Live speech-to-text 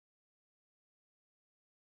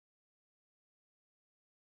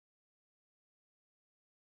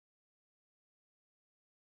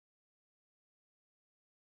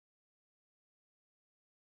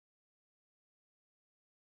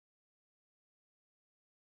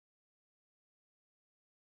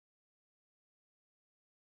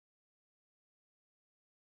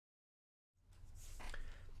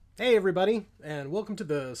Hey everybody, and welcome to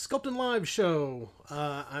the Sculptin Live show.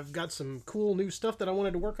 I've got some cool new stuff that I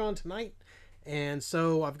wanted to work on tonight, and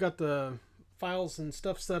so I've got the files and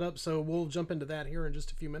stuff set up, so we'll jump into that here in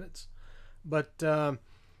just a few minutes. But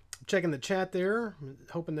checking the chat there,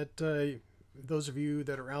 hoping that those of you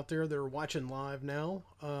that are out there that are watching live now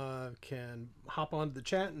can hop onto the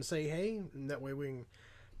chat and say hey, and that way we can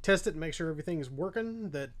test it and make sure everything's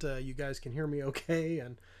working, that you guys can hear me okay,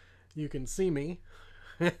 and you can see me.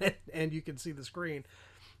 And you can see the screen.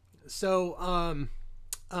 So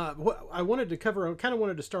what I wanted to cover, I kind of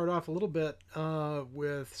wanted to start off a little bit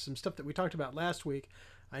with some stuff that we talked about last week.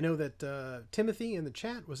 I know that Timothy in the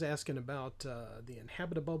chat was asking about the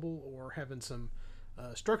inhabita bubble, or having some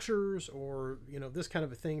structures, or this kind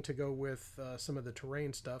of a thing to go with some of the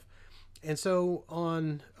terrain stuff. And so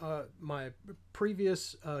on my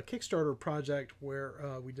previous Kickstarter project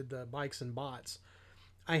where we did the bikes and bots,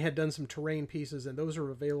 I had done some terrain pieces, and those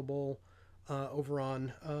are available over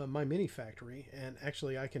on my mini factory. And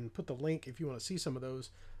actually, I can put the link, if you want to see some of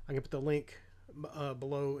those, I can put the link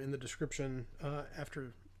below in the description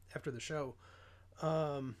after the show.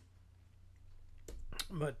 But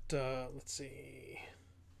let's see.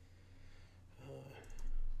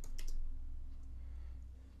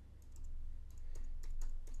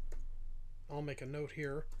 I'll make a note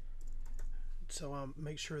here, so I'll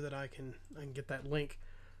make sure that I can get that link.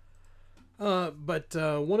 But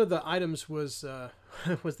one of the items was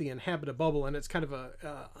was the inhabita bubble, and it's kind of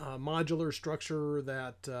a modular structure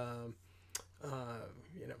that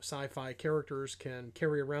sci-fi characters can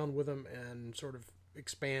carry around with them and sort of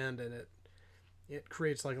expand, and it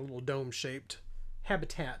creates like a little dome-shaped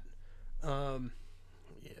habitat, to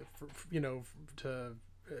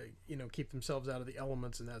keep themselves out of the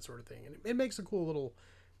elements and that sort of thing, and it makes a cool little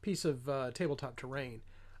piece of tabletop terrain.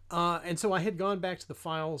 And so I had gone back to the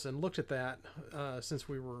files and looked at that since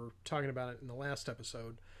we were talking about it in the last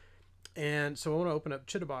episode. And so I want to open up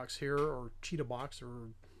Chitabox here, or Cheetahbox, or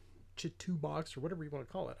Chitubox, or whatever you want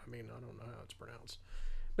to call it. I mean, I don't know how it's pronounced.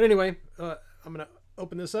 But anyway, I'm going to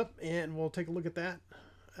open this up and we'll take a look at that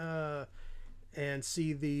and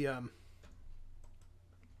see the and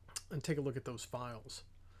take a look at those files.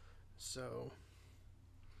 So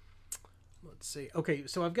let's see. Okay,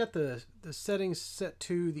 so I've got the settings set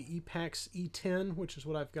to the EPAX E10, which is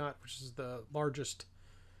what I've got, which is the largest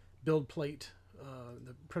build plate,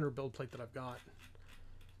 the printer build plate that I've got.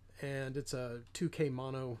 And it's a 2K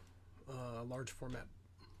mono large format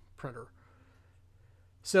printer.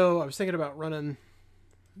 So I was thinking about running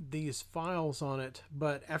these files on it,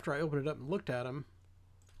 but after I opened it up and looked at them,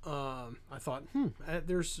 I thought,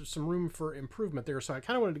 there's some room for improvement there. So I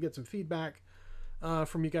kind of wanted to get some feedback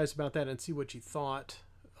from you guys about that and see what you thought.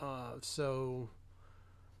 So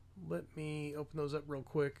let me open those up real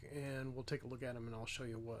quick and we'll take a look at them, and I'll show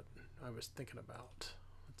you what I was thinking about.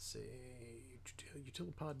 Let's see.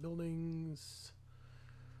 Utilipod buildings.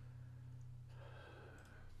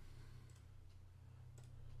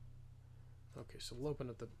 Okay, so we'll open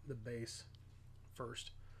up the base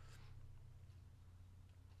first.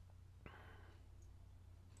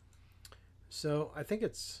 So I think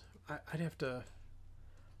I'd have to,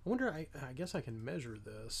 I wonder, I guess I can measure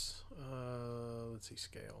this. Let's see,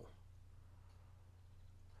 scale.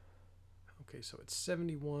 Okay, so it's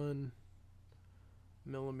 71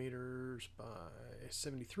 millimeters by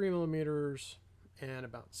 73 millimeters and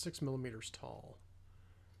about 6 millimeters tall.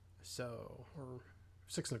 So, or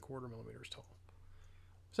 6¼ millimeters tall.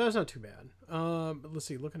 So that's not too bad. But let's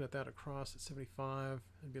see, looking at that across at 75,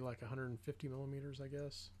 it'd be like 150 millimeters, I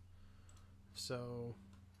guess. So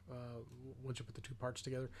once you put the two parts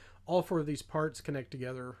together, all four of these parts connect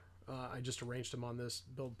together. I just arranged them on this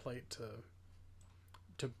build plate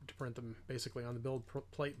to print them basically on the build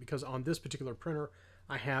plate, because on this particular printer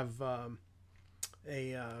I have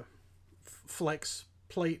a flex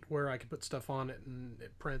plate where I can put stuff on it and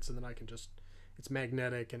it prints, and then I can just, it's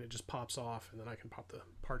magnetic and it just pops off, and then I can pop the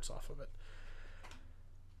parts off of it.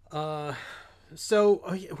 So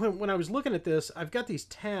when I was looking at this, I've got these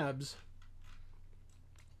tabs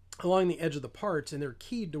along the edge of the parts, and they're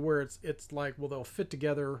keyed to where it's like, well, they'll fit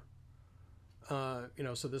together, so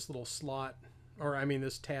this little slot, or I mean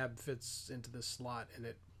this tab fits into this slot and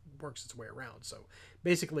it works its way around. So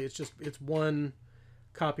basically it's one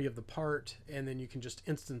copy of the part, and then you can just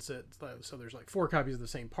instance it. So there's like 4 copies of the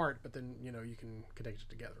same part, but then you can connect it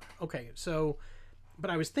together. Okay, so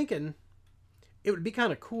but I was thinking it would be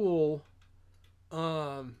kind of cool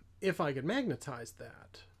if I could magnetize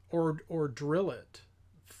that, or drill it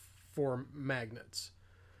for magnets.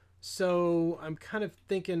 So I'm kind of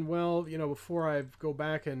thinking, well, before I go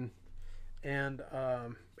back and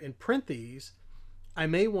print these, I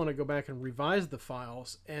may want to go back and revise the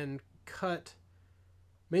files and cut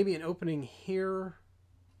maybe an opening here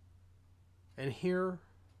and here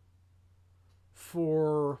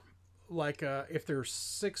for like if they're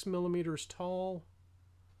 6 millimeters tall.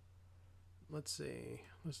 Let's see.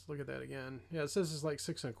 Let's look at that again. Yeah, it says it's like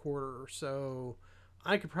 6 1/4. So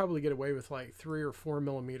I could probably get away with like 3 or 4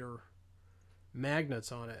 millimeter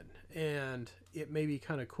magnets on it, and it may be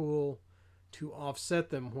kind of cool to offset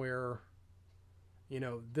them where, you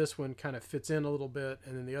know, this one kind of fits in a little bit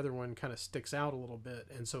and then the other one kind of sticks out a little bit,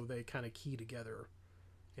 and so they kind of key together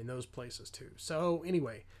in those places too. So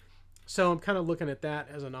anyway, so I'm kind of looking at that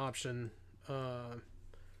as an option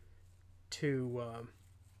to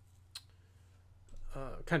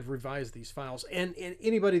kind of revise these files. And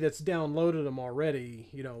anybody that's downloaded them already,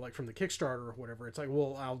 you know, like from the Kickstarter or whatever, it's like,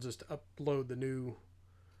 well, I'll just upload the new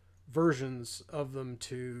versions of them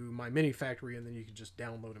to my mini factory, and then you can just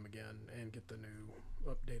download them again and get the new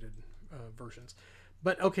updated versions.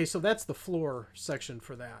 But okay, so that's the floor section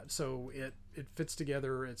for that. So it fits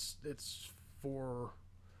together. It's 4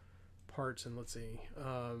 parts, and let's see.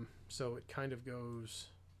 So it kind of goes.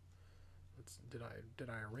 Did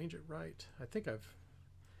I arrange it right? I think I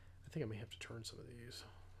may have to turn some of these.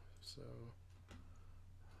 So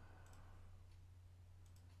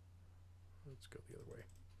let's go the other way.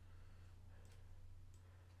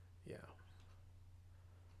 Yeah.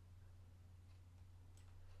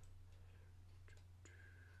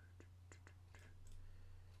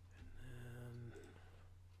 And then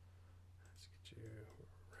let's get you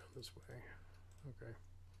around this way. Okay.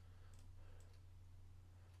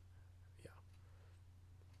 Yeah.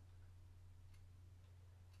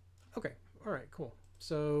 Okay. All right. Cool.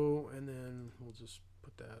 So, and then we'll just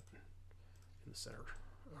put that in the center.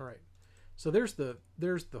 All right. So there's the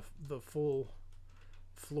full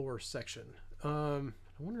floor section. I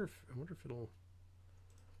wonder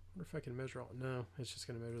if I can measure all. No, it's just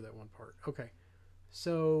going to measure that one part. Okay.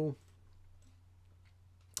 So,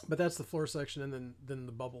 but that's the floor section, and then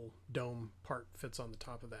the bubble dome part fits on the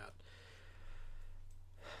top of that.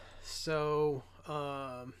 So,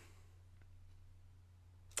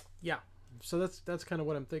 yeah. So that's kind of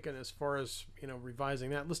what I'm thinking as far as, you know,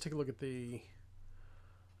 revising that. Let's take a look at the.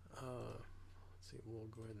 Let's see. We'll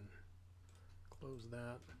go ahead and close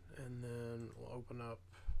that, and then we'll open up.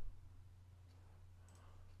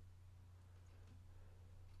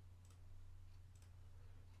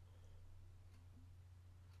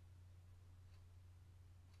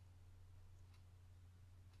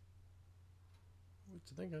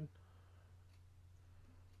 What's it thinking?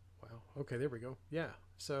 Wow. Okay, there we go. Yeah.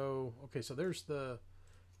 So okay, so there's the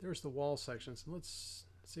wall sections, and let's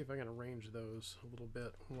see if I can arrange those a little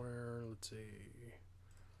bit. Where, let's see.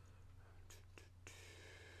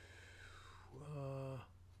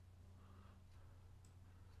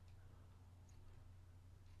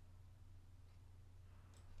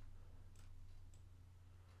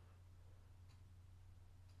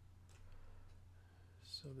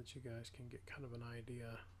 So that you guys can get kind of an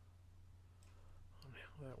idea on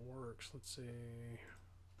how that works. Let's see.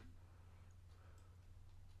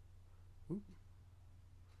 Oop.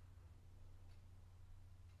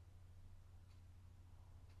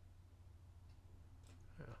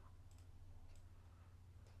 Yeah.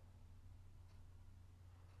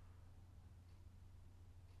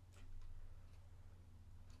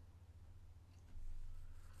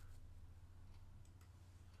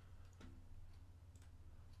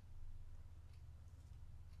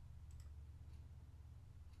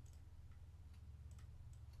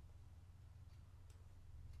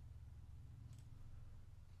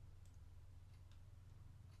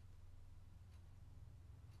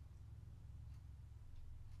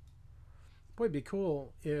 Boy, it'd be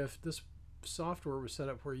cool if this software was set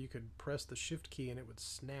up where you could press the shift key and it would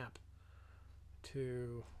snap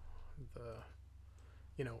to the,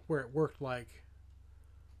 you know, where it worked like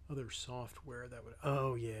other software that would.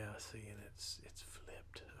 Oh yeah, see, and it's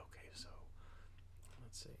flipped. Okay, so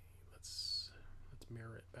let's see. Let's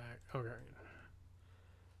mirror it back. Okay,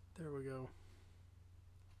 there we go.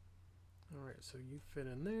 All right, so you fit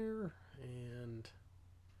in there, and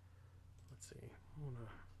let's see. I wanna.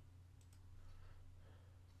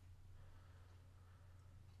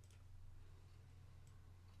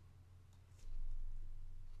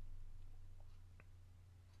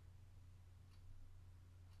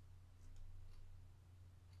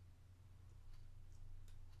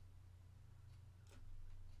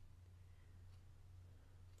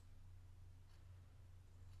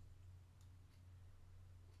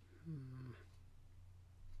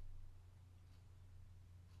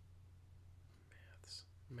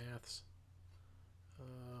 Maths.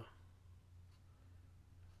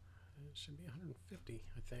 It should be 150,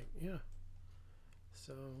 I think. Yeah.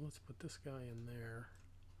 So let's put this guy in there.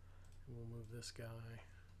 And we'll move this guy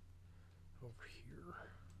over here.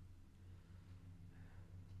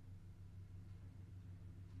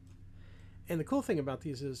 And the cool thing about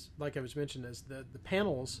these is, like I was mentioning, is that the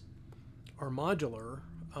panels are modular.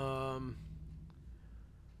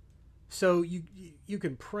 So you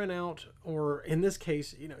can print out, or in this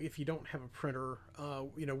case, you know, if you don't have a printer,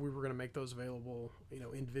 you know, we were going to make those available, you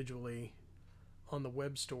know, individually on the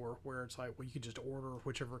web store, where it's like, well, you could just order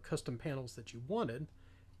whichever custom panels that you wanted,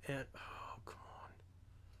 and oh, come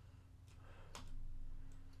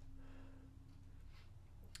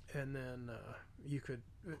on, and then you could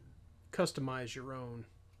customize your own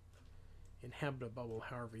inhabitable bubble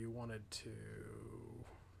however you wanted to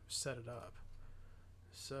set it up.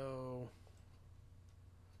 So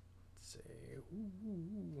let's see.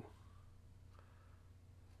 Ooh.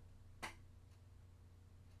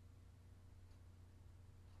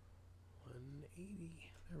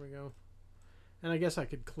 180. There we go. And I guess I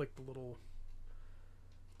could click the little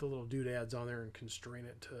doodads on there and constrain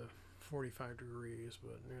it to 45 degrees,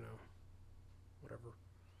 but you know, whatever.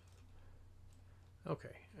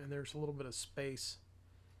 Okay, and there's a little bit of space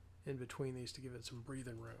in between these to give it some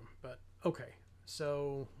breathing room. But okay,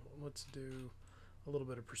 so let's do a little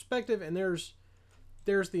bit of perspective, and there's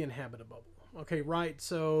the inhabitable bubble. Okay, right.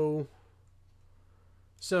 So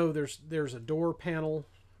there's a door panel,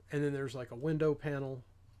 and then there's like a window panel,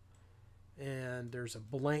 and there's a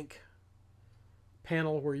blank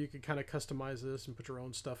panel where you could kind of customize this and put your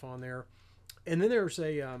own stuff on there, and then there's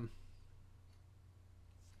a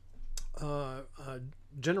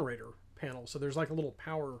generator panel. So there's like a little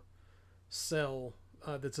power cell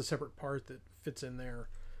that's a separate part that fits in there,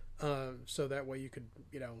 so that way you could,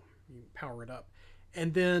 you know, you power it up.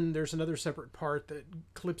 And then there's another separate part that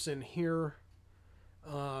clips in here,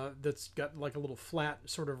 that's got like a little flat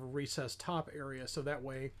sort of a recessed top area, so that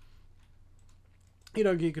way, you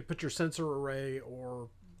know, you could put your sensor array, or,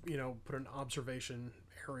 you know, put an observation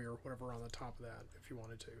area or whatever on the top of that if you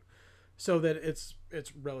wanted to, so that it's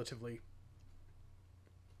relatively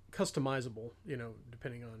customizable, you know,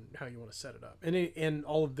 depending on how you want to set it up. And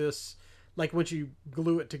all of this, like once you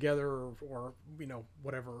glue it together, or you know,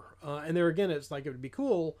 whatever. And there again, it's like, it would be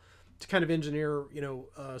cool to kind of engineer, you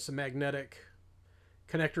know, some magnetic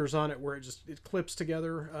connectors on it where it clips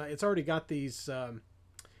together. It's already got these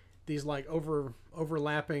like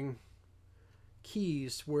overlapping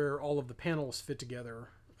keys where all of the panels fit together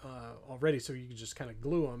already, so you can just kind of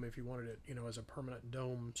glue them if you wanted it, you know, as a permanent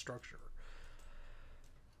dome structure.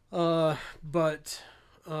 But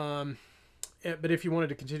if you wanted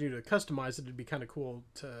to continue to customize it, it'd be kind of cool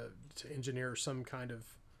to engineer some kind of,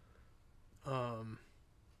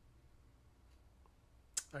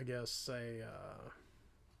 I guess, a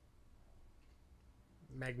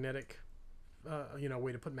magnetic, you know,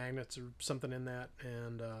 way to put magnets or something in that,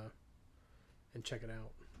 and check it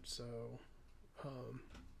out. So,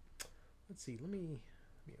 let's see. Let me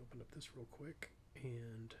open up this real quick,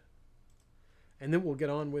 and then we'll get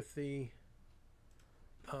on with the.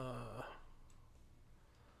 Let's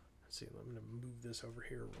see. I'm going to move this over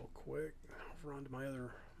here real quick, over onto my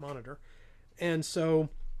other monitor, and so,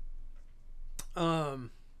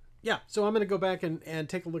 yeah. So I'm going to go back and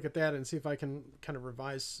take a look at that and see if I can kind of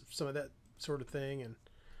revise some of that sort of thing, and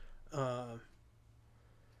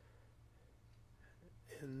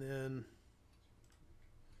then.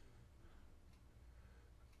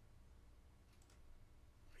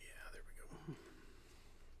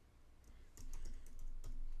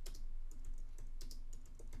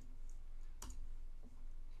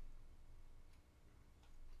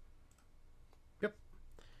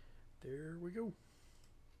 There we go.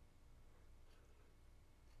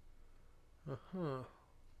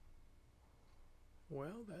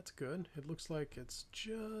 Well, that's good. It looks like it's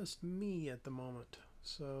just me at the moment.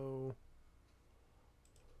 So,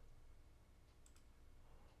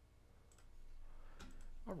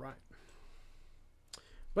 all right.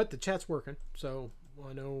 But the chat's working, so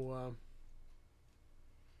I know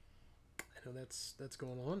that's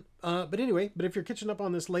going on. But anyway, if you're catching up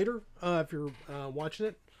on this later, if you're watching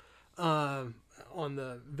it on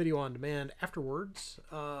the video on demand afterwards,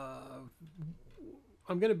 I'm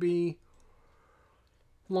going to be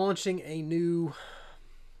launching a new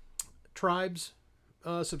tribes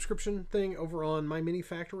subscription thing over on My Mini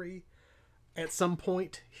Factory at some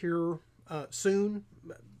point here soon,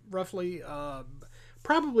 roughly,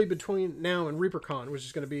 probably between now and ReaperCon, which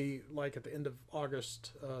is going to be like at the end of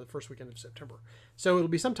August, the first weekend of September. So it'll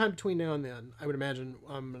be sometime between now and then. I would imagine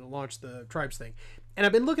I'm going to launch the tribes thing. And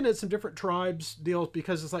I've been looking at some different tribes deals,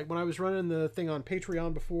 because it's like when I was running the thing on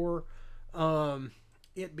Patreon before,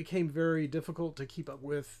 it became very difficult to keep up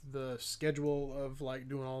with the schedule of like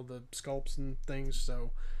doing all the sculpts and things.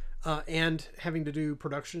 So, and having to do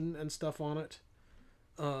production and stuff on it.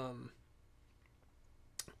 Um,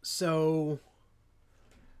 so,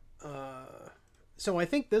 so I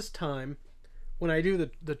think this time when I do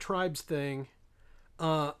the tribes thing,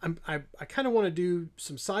 I kind of want to do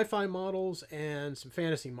some sci-fi models and some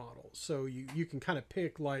fantasy models. So you can kind of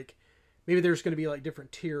pick like maybe there's going to be like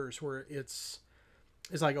different tiers where it's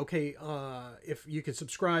like, okay, if you can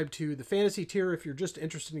subscribe to the fantasy tier if you're just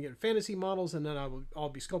interested in getting fantasy models, and then I'll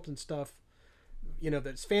be sculpting stuff,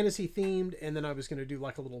 that's fantasy themed, and then I was going to do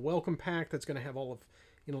like a little welcome pack that's going to have all of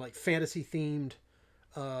like fantasy themed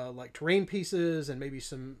like terrain pieces and maybe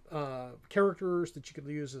some characters that you could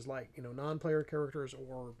use as like non-player characters,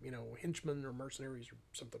 or henchmen or mercenaries or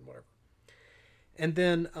something, whatever. And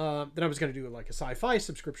then I was going to do like a sci-fi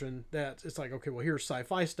subscription that it's like, okay, well, here's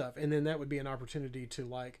sci-fi stuff, and then that would be an opportunity to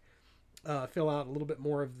like fill out a little bit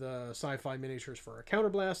more of the sci-fi miniatures for our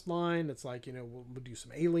Counterblast line. It's like we'll do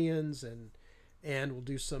some aliens, and we'll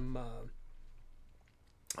do some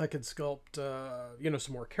I could sculpt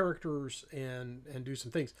some more characters and do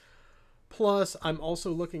some things. Plus, I'm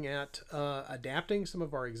also looking at adapting some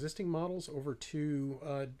of our existing models over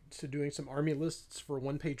to doing some army lists for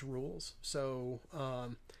one-page rules. So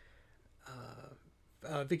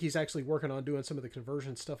Vicky's actually working on doing some of the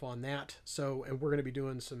conversion stuff on that. So, and we're going to be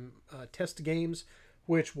doing some test games,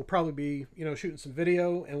 which will probably be shooting some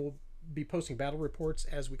video, and we'll be posting battle reports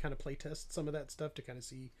as we kind of play test some of that stuff to kind of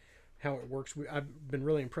see how it works. I've been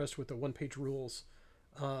really impressed with the one-page rules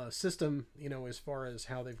system, as far as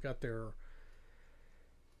how they've got their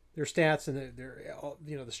stats and their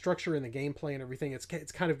the structure and the gameplay and everything. It's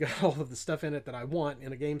kind of got all of the stuff in it that I want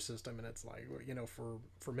in a game system, and it's like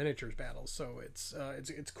for miniatures battles. So it's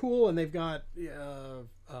cool, and they've got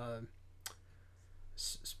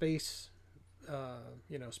space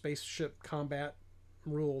spaceship combat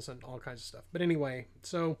rules and all kinds of stuff. But anyway,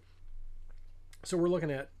 so we're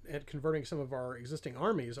looking at converting some of our existing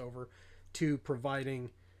armies over to providing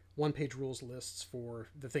one-page rules lists for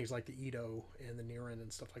the things like the Edo and the Niran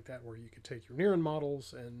and stuff like that, where you could take your Niran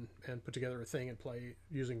models and put together a thing and play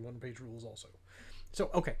using one-page rules also. So,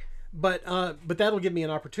 okay. But that'll give me an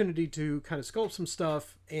opportunity to kind of sculpt some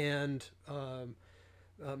stuff and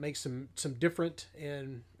make some different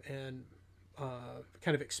and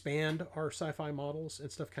kind of expand our sci-fi models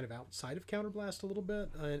and stuff kind of outside of Counterblast a little bit,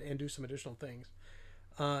 and do some additional things.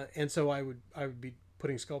 And so I would be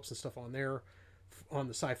putting sculpts and stuff on there on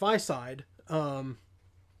the sci-fi side. And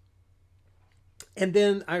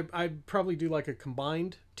then I'd probably do like a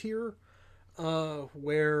combined tier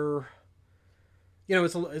where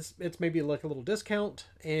it's maybe like a little discount,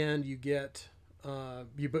 and you get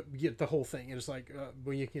the whole thing. And it's like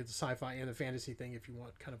when you can get the sci-fi and the fantasy thing if you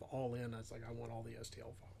want kind of all in. It's like I want all the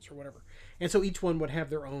STL files or whatever. And so each one would have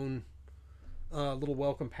their own little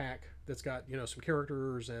welcome pack that's got some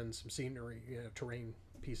characters and some scenery, terrain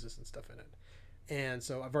pieces and stuff in it. And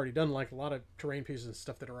so I've already done like a lot of terrain pieces and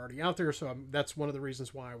stuff that are already out there. So that's one of the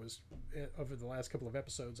reasons why I was, over the last couple of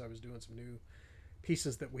episodes, I was doing some new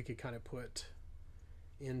pieces that we could kind of put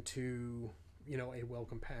into a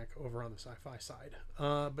welcome pack over on the sci-fi side.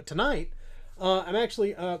 But tonight, I'm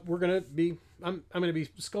actually I'm going to be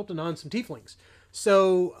sculpting on some Tieflings.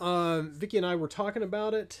 So Vicky and I were talking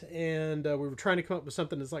about it, and we were trying to come up with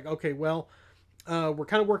something that's like, okay, well, we're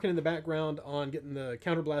kind of working in the background on getting the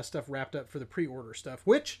Counterblast stuff wrapped up for the pre-order stuff,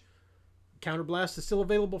 which Counterblast is still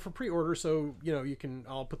available for pre-order. So,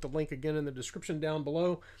 I'll put the link again in the description down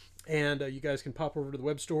below, and you guys can pop over to the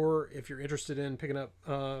web store if you're interested in picking up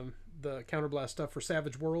the Counterblast stuff for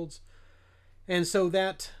Savage Worlds. And so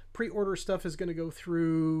that pre-order stuff is going to go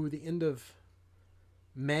through the end of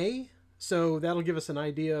May. So that'll give us an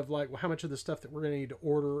idea of like, well, how much of the stuff that we're going to need to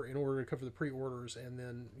order in order to cover the pre-orders, and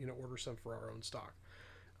then, order some for our own stock.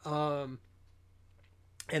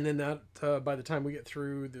 And then that, by the time we get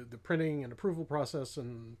through the printing and approval process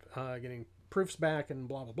and getting proofs back and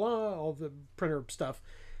blah, blah, blah, all the printer stuff,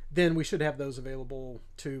 then we should have those available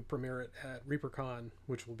to premiere it at ReaperCon,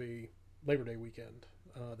 which will be Labor Day weekend,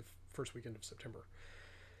 the first weekend of September.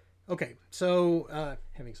 Okay, so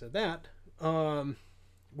having said that,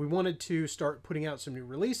 we wanted to start putting out some new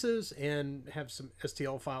releases and have some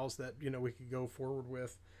STL files that we could go forward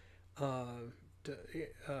with,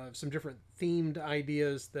 some different themed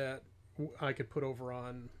ideas that I could put over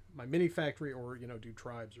on my mini factory, or do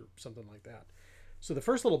tribes or something like that. So the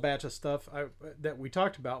first little batch of stuff that we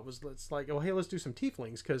talked about was, let's do some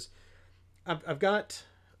Tieflings, because I've got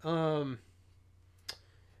and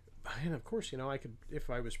of course I could, if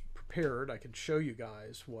I was prepared, I could show you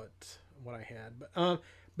guys what what I had.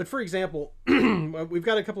 But for example, we've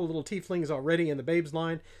got a couple of little tieflings already in the babes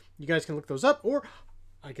line. You guys can look those up, or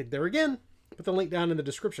I could there again put the link down in the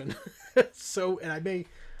description. So, and I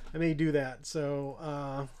may do that.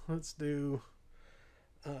 So let's do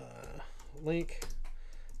link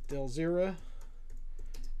Delzira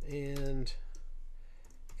and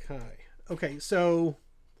Kai. Okay, so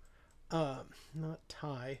not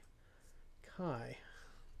Ty, Kai.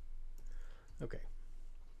 Okay.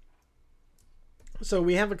 So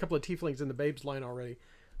we have a couple of tieflings in the babes line already.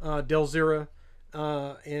 Delzira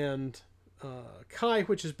and Kai,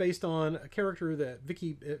 which is based on a character that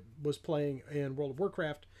Vicky was playing in World of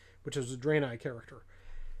Warcraft, which is a Draenei character.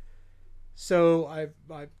 So I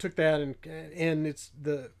took that and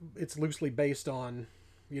it's loosely based on,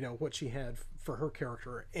 you know, what she had for her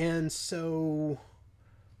character. And so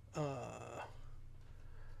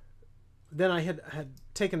then I had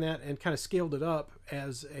taken that and kind of scaled it up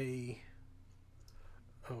as a,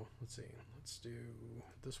 oh, let's see, let's do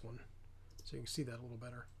this one so you can see that a little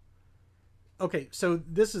better. Okay, so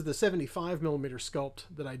this is the 75 millimeter sculpt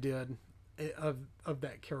that I did of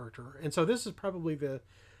that character. And so this is probably the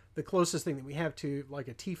closest thing that we have to like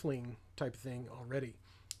a tiefling type of thing already.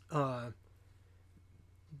 I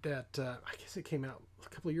guess it came out a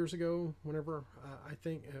couple of years ago, whenever, I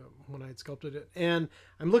think, when I had sculpted it. And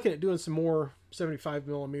I'm looking at doing some more 75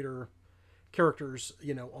 millimeter characters,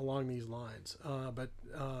 you know, along these lines. But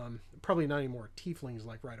probably not any more tieflings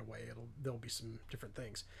like right away. There'll be some different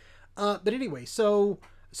things. But anyway, so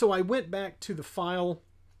I went back to the file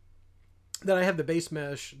that I have, the base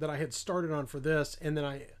mesh that I had started on for this, and then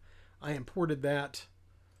I imported that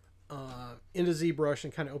into ZBrush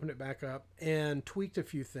and kind of opened it back up and tweaked a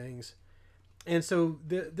few things. And so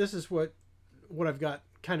this is what I've got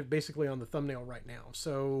kind of basically on the thumbnail right now.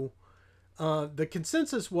 So the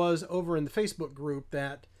consensus was over in the Facebook group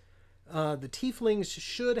that the tieflings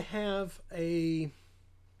should have a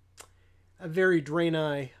very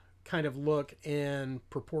Draenei kind of look and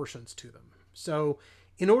proportions to them. So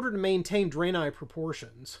in order to maintain Draenei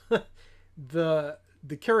proportions, the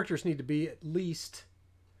characters need to be at least,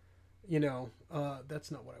 you know,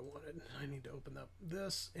 that's not what I wanted. I need to open up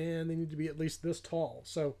this, and they need to be at least this tall.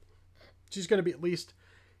 So she's going to be at least,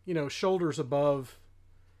 you know, shoulders above,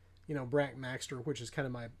 you know, Brack Maxter, which is kind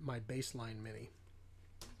of my baseline mini.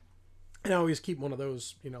 And I always keep one of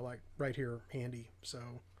those, you know, like right here handy. So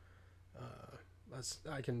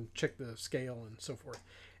I can check the scale and so forth.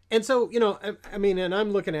 And so, you know, I mean, and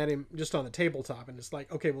I'm looking at him just on the tabletop, and it's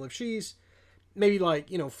like, okay, well, if she's maybe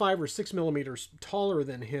like, you know, 5 or 6 millimeters taller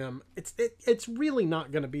than him, it's really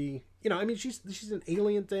not going to be, you know, I mean, she's an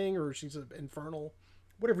alien thing, or she's an infernal,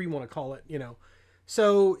 whatever you want to call it, you know.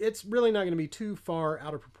 So it's really not going to be too far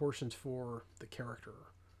out of proportions for the character,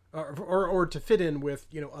 or to fit in with,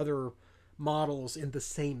 you know, other models in the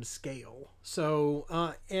same scale.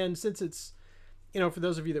 So and since it's, you know, for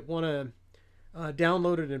those of you that want to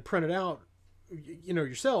download it and print it out, you know,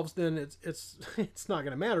 yourselves, then it's not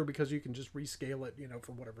going to matter, because you can just rescale it, you know,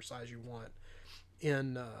 for whatever size you want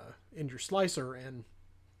in your slicer and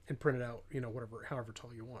print it out, you know, however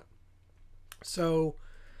tall you want. So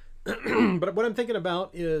but what I'm thinking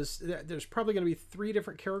about is that there's probably going to be 3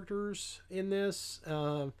 different characters in this,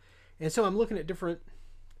 and so I'm looking at different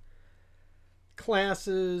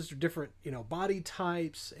classes, different, you know, body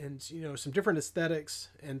types, and, you know, some different aesthetics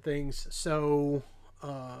and things. So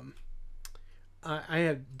I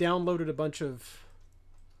had downloaded a bunch of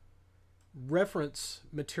reference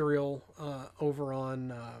material over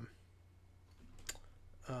on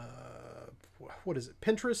what is it,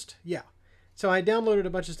 Pinterest? Yeah. So I downloaded a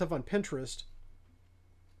bunch of stuff on Pinterest,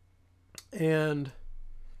 and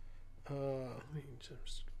let me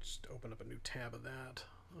just open up a new tab of that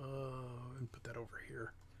and put that over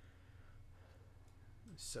here.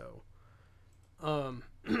 So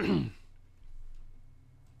and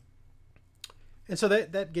so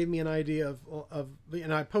that gave me an idea of,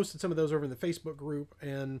 and I posted some of those over in the Facebook group,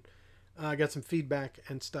 and I got some feedback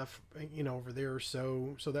and stuff, you know, over there.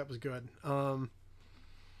 So that was good.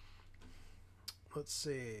 Let's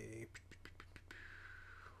see.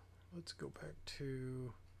 Let's go back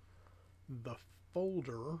to the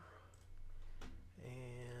folder,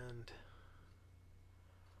 and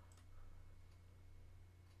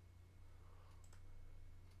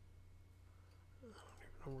I don't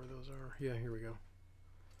even know where those are. Yeah, here we go.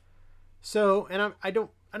 So, and I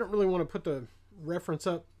don't really want to put the reference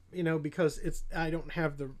up, you know, because I don't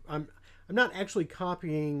have I'm not actually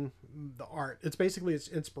copying the art. It's basically, it's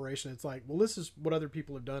inspiration. It's like, well, this is what other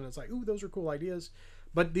people have done. It's like, ooh, those are cool ideas,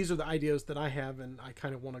 but these are the ideas that I have, and I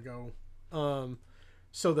kind of want to go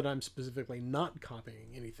so that I'm specifically not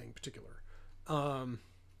copying anything particular.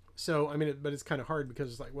 So, I mean, but it's kind of hard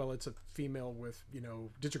because it's like, well, it's a female with, you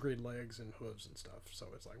know, digitigrade legs and hooves and stuff. So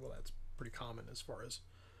it's like, well, that's pretty common as far as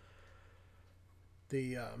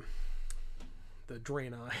the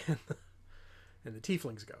Draenei and the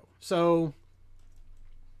Tieflings go. So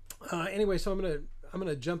anyway, so I'm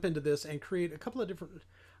gonna jump into this and create a couple of different.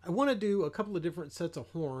 I want to do a couple of different sets of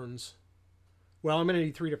horns. Well, I'm gonna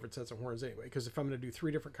need 3 different sets of horns anyway, because if I'm gonna do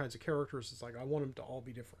 3 different kinds of characters, it's like I want them to all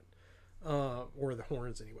be different, or the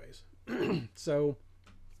horns, anyways. So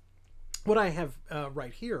what I have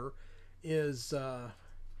right here is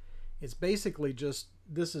it's basically just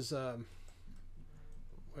this is well,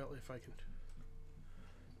 if I can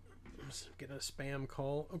get a spam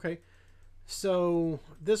call. Okay, so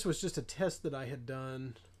this was just a test that I had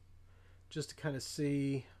done just to kind of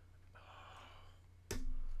see. Oh,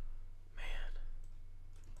 man,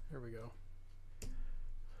 there we go.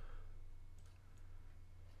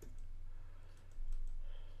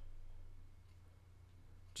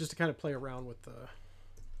 Just to kind of play around with the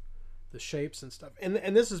shapes and stuff.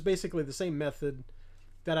 And this is basically the same method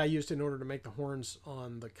that I used in order to make the horns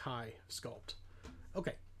on the Kai sculpt.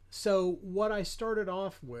 Okay, so what I started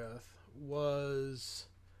off with was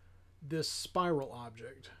this spiral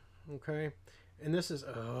object. Okay, and this is,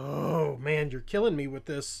 oh man, you're killing me with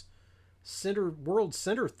this world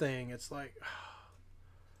center thing. It's like,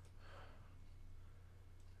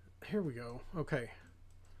 here we go. Okay,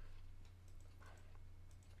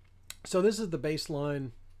 so this is the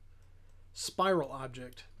baseline spiral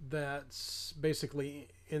object that's basically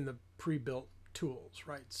in the pre-built tools,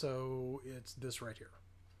 right? So it's this right here.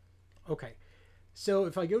 Okay, so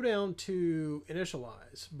if I go down to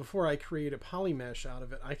initialize, before I create a poly mesh out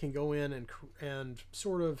of it, I can go in and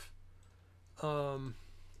sort of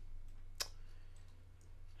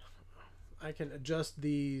I can adjust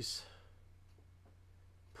these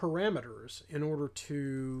parameters in order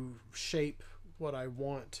to shape what I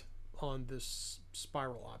want on this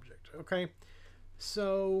spiral object. Okay,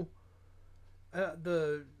 so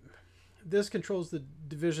this controls the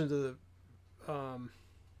divisions of the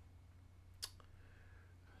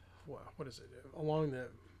what is it along the,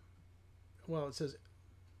 well, it says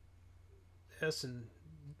S and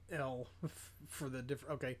L for the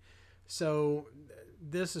different. Okay, so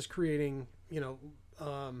this is creating, you know,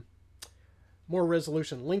 more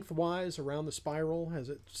resolution lengthwise around the spiral as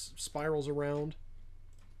it spirals around.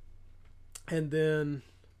 And then,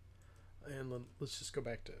 let's just go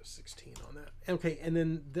back to 16 on that. Okay, and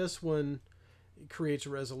then this one creates a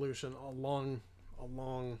resolution along,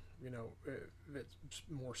 you know, it's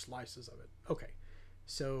more slices of it. Okay,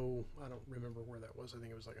 so I don't remember where that was. I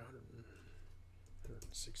think it was like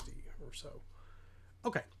 160 or so.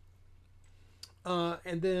 Okay,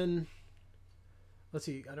 and then let's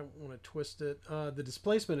see. I don't want to twist it. The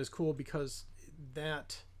displacement is cool because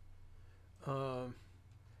that.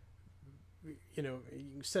 You know,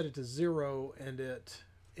 you can set it to 0 and it's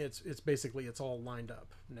basically it's all lined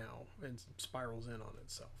up now and spirals in on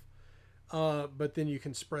itself. But then you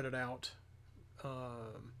can spread it out,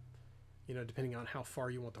 you know, depending on how far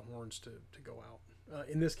you want the horns to go out.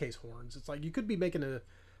 In this case, horns. It's like you could be making a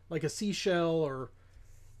seashell or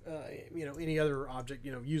you know, any other object,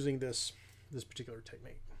 you know, using this particular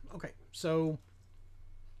technique. Okay, so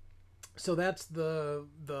that's the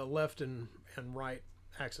left and right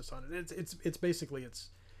axis on it. It's basically it's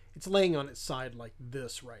laying on its side like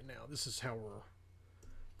this right now. This is how we're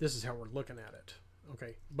looking at it.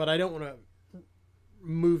 Okay, but I don't want to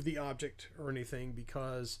move the object or anything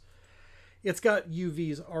because it's got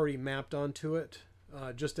UVs already mapped onto it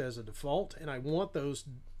just as a default, and I want those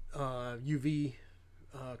UV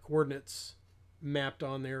coordinates mapped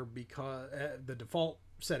on there because the default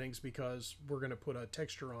settings, because we're going to put a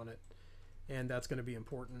texture on it, and that's going to be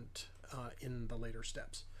important in the later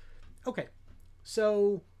steps. Okay,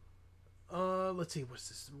 so let's see, what's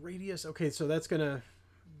this radius? Okay, so it's gonna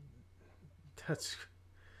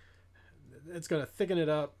thicken it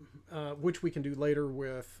up, which we can do later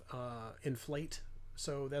with inflate.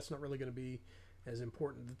 So that's not really going to be as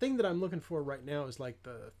important. The thing that I'm looking for right now is like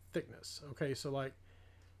the thickness. Okay, so like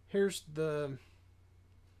here's the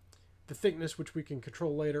thickness, which we can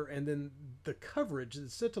control later, and then the coverage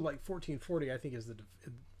is set to like 1440, I think is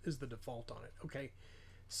the default on it. Okay,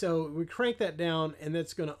 so we crank that down, and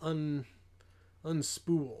that's going to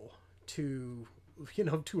unspool to, you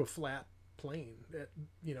know, to a flat plane at,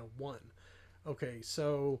 you know, 1. Okay,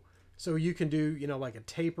 so you can do, you know, like a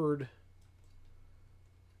tapered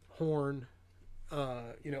horn,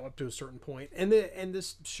 you know, up to a certain point, and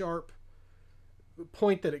this sharp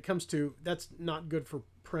point that it comes to, that's not good for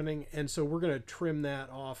printing, and so we're going to trim that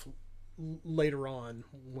off later on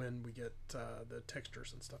when we get the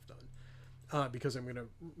textures and stuff done, because I'm going to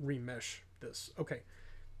remesh this. Okay,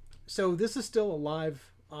 so this is still a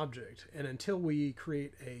live object, and until we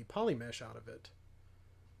create a polymesh out of it,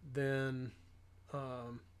 then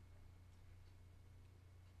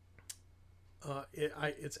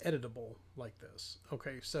it's editable like this.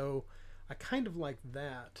 Okay, so I kind of like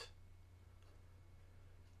that.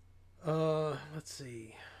 Let's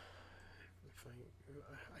see. If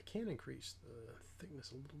I can increase the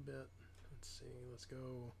thickness a little bit. Let's see. Let's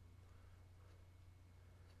go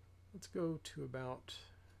to about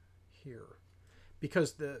here,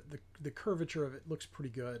 because the curvature of it looks pretty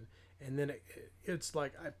good, and then it's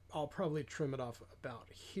like I'll probably trim it off about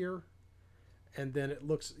here, and then it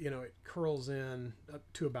looks, it curls in up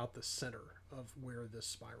to about the center of where this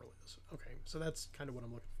spiral is. Okay, so that's kind of what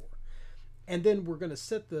I'm looking for. And then we're going to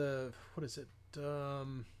set the, what is it?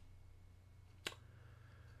 The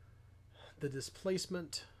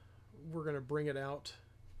displacement, we're going to bring it out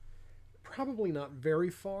probably not very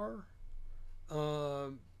far.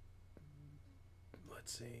 Let's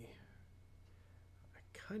see. I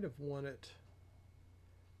kind of want it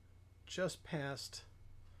just past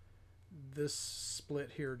this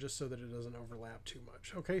split here, just so that it doesn't overlap too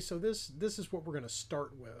much. Okay, so this is what we're going to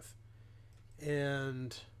start with,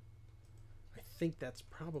 and I think that's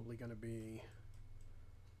probably going to be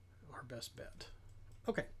our best bet.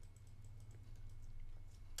 Okay,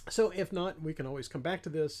 so if not, we can always come back to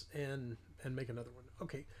this and make another one.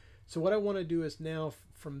 Okay, so what I want to do is now,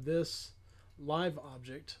 from this live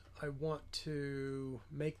object, I want to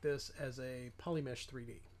make this as a polymesh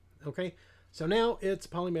 3D. Okay, so now it's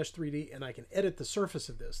polymesh 3D, and I can edit the surface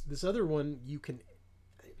of this. This other one, you can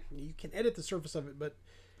edit the surface of it, but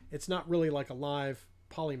it's not really like a live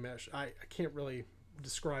polymesh. I can't really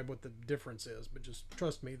describe what the difference is, but just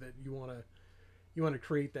trust me that you want to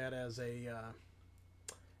create that as a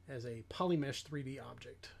polymesh 3D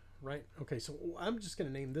object, right? Okay, so I'm just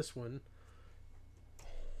going to name this one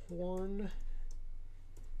Horn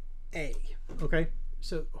A. Okay,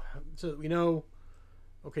 so that we know.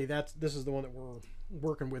 Okay, this is the one that we're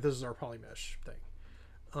working with. This is our polymesh thing.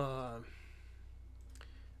 We'll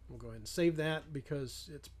go ahead and save that, because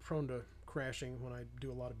it's prone to crashing when I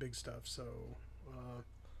do a lot of big stuff. So,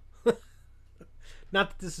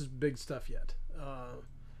 not that this is big stuff yet,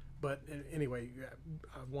 but anyway,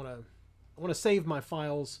 I want to save my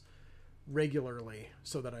files regularly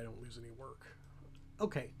so that I don't lose any work.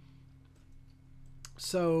 Okay,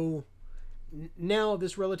 so now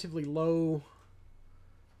this relatively low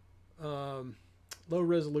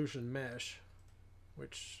resolution mesh,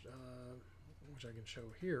 which I can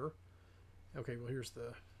show here. Okay, well, here's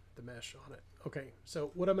the mesh on it. Okay, so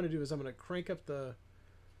what I'm going to do is I'm going to crank up the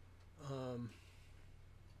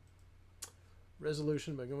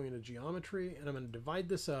resolution by going into geometry, and I'm going to divide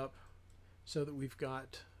this up so that we've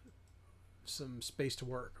got some space to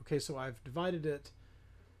work. Okay, so I've divided it.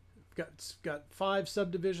 It's got 5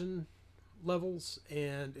 subdivision levels,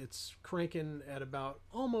 and it's cranking at about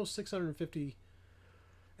almost 650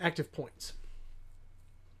 active points.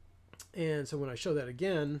 And so when I show that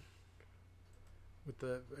again with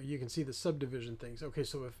you can see the subdivision things. Okay,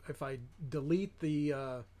 so if I delete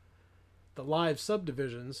the live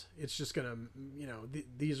subdivisions, it's just gonna,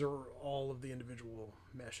 these are all of the individual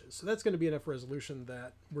meshes. So that's going to be enough resolution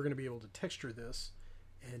that we're going to be able to texture this,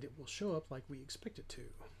 and it will show up like we expect it to.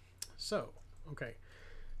 So, okay.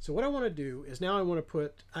 So what I want to do is, now I want to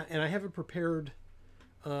put, and I have a prepared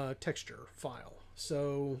texture file.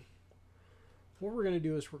 So what we're going to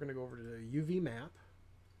do is we're going to go over to the UV map,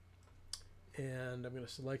 and I'm going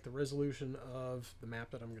to select the resolution of the map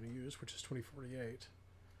that I'm going to use, which is 2048.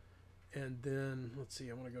 And then, let's see, I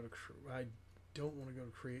don't want to go to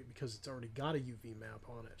create, because it's already got a UV map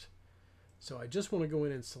on it. So I just want to go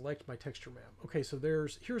in and select my texture map. Okay, so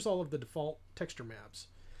here's all of the default texture maps.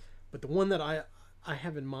 But the one that I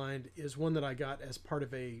have in mind is one that I got as part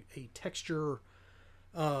of a texture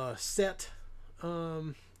set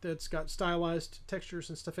that's got stylized textures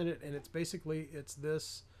and stuff in it, and it's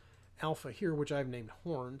this alpha here, which I've named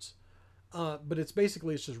horns, but it's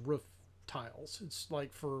just roof tiles. It's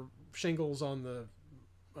like for shingles on the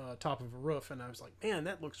top of a roof, and I was like, man,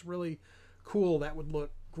 that looks really cool. That would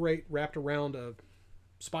look great wrapped around a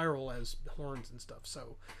spiral as horns and stuff.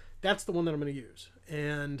 So that's the one that I'm going to use,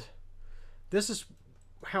 and this is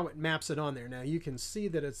how it maps it on there. Now you can see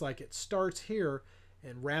that it's like it starts here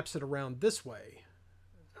and wraps it around this way,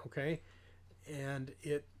 okay, and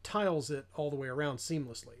it tiles it all the way around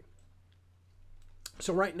seamlessly.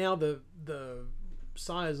 So right now the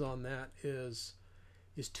size on that is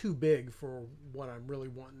is too big for what I'm really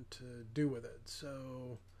wanting to do with it.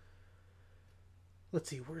 So let's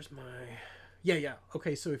see, where's my... Yeah.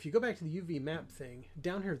 Okay, so if you go back to the UV map thing,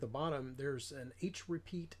 down here at the bottom, there's an H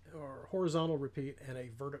repeat or horizontal repeat and a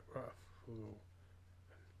vertical...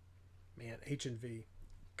 man, H and V.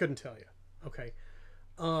 Couldn't tell you. Okay.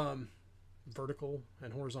 Vertical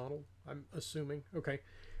and horizontal, I'm assuming. Okay.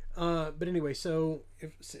 But anyway, so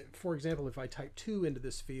if, for example, if I type 2 into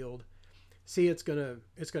this field, see, it's gonna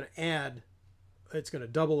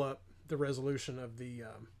double up the resolution of the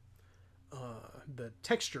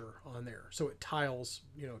texture on there, so it tiles,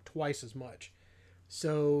 you know, twice as much.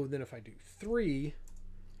 So then if I do 3,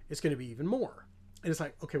 it's going to be even more. And it's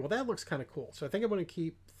like, okay, well, that looks kind of cool. So I think I'm going to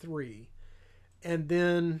keep 3, and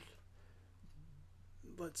then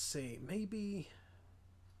let's see, maybe,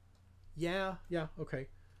 yeah, okay.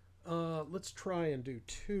 Let's try and do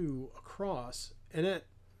 2 across, and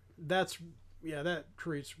that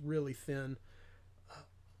creates really thin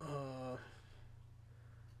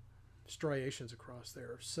striations across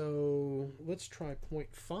there. So let's try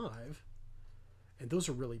 0.5, and those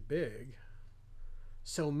are really big.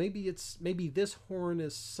 So maybe this horn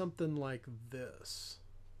is something like this.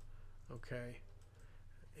 Okay,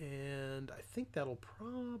 and I think that'll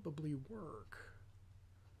probably work.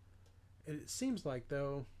 And it seems like,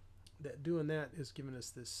 though, that doing that is giving us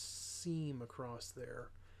this seam across there,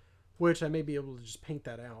 which I may be able to just paint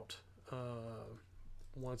that out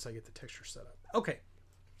once I get the texture set up. Okay,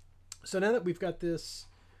 so now that we've got this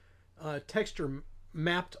texture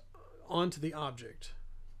mapped onto the object,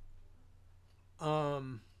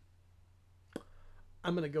 I'm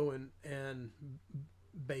going to go in and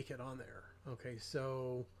bake it on there. Okay,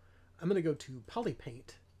 so I'm going to go to Poly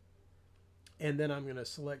Paint, and then I'm going to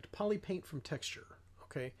select Poly Paint from Texture.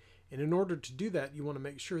 Okay, and in order to do that, you want to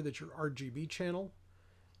make sure that your RGB channel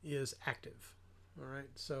is active. All right,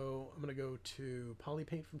 so I'm going to go to Poly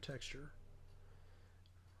Paint from Texture.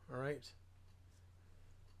 All right,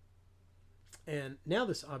 and now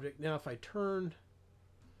this object, now if I turn,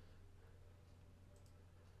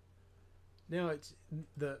 now it's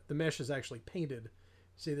the mesh is actually painted.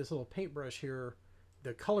 See this little paintbrush here,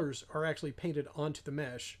 the colors are actually painted onto the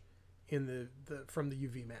mesh in the from the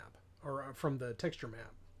UV map, or from the texture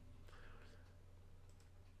map.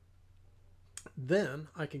 Then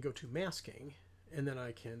I can go to masking, and then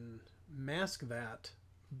I can mask that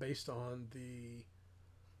based on the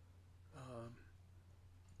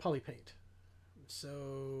poly paint.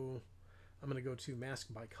 So I'm going to go to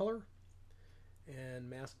mask by color and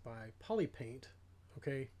mask by poly paint.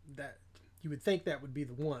 Okay, that you would think that would be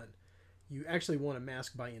the one. You actually want to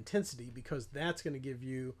mask by intensity, because that's going to give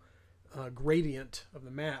you a gradient of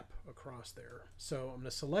the map across there. So I'm going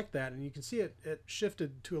to select that, and you can see it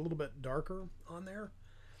shifted to a little bit darker on there.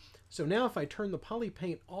 So now if I turn the poly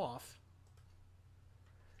paint off,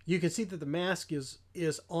 you can see that the mask is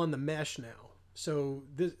on the mesh now. So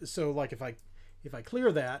like if I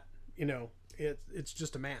clear that, you know, it's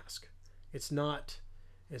just a mask. It's not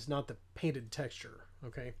the painted texture.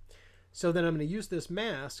 Okay, so then I'm going to use this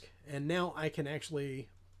mask, and now I can actually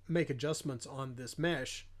make adjustments on this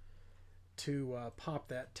mesh to pop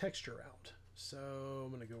that texture out. So I'm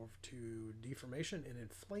going to go over to deformation and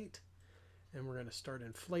inflate, and we're going to start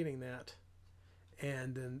inflating that,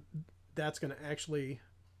 and then that's going to actually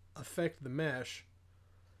affect the mesh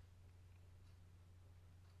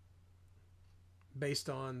based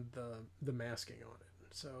on the masking on it.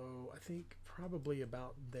 So I think probably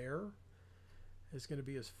about there is going to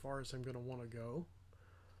be as far as I'm going to want to go.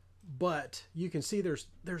 But you can see there's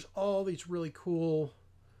all these really cool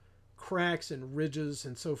cracks and ridges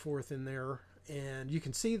and so forth in there, and you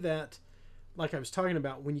can see that, like I was talking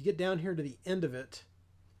about, when you get down here to the end of it,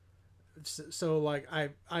 so like I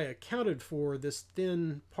accounted for this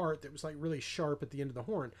thin part that was like really sharp at the end of the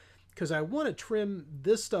horn, because I want to trim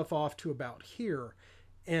this stuff off to about here,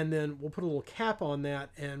 and then we'll put a little cap on that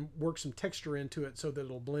and work some texture into it so that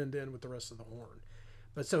it'll blend in with the rest of the horn.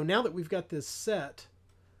 But so now that we've got this set,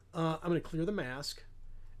 I'm going to clear the mask,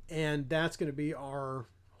 and that's going to be our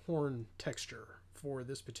horn texture for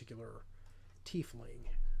this particular tiefling.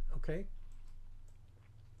 Okay,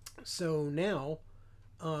 so now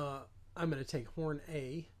I'm going to take horn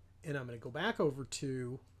A, and I'm going to go back over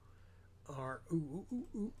to our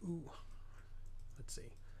let's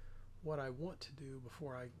see what I want to do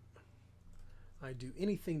before I do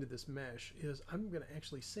anything to this mesh is I'm going to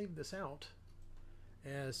actually save this out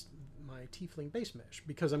as my tiefling base mesh,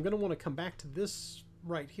 because I'm going to want to come back to this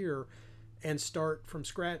right here and start from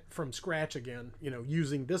scratch again, you know,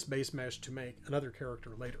 using this base mesh to make another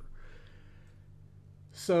character later.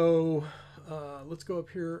 So let's go up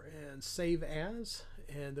here and save as,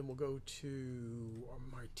 and then we'll go to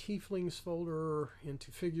my Tieflings folder,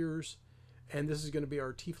 into figures, and this is going to be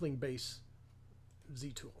our Tiefling base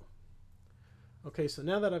Z tool. Okay, so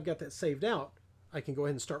now that I've got that saved out, I can go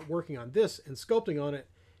ahead and start working on this and sculpting on it,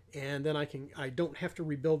 and then I don't have to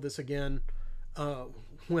rebuild this again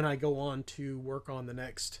when I go on to work on the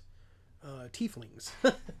next Tieflings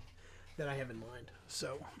that I have in mind.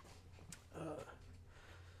 So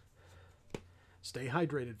stay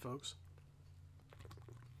hydrated, folks.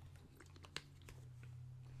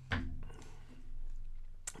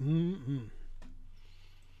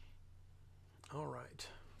 All right.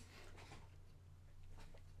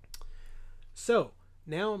 So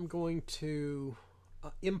now I'm going to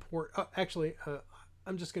import.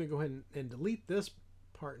 I'm just going to go ahead and delete this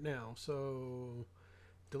part now. So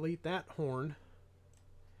delete that horn.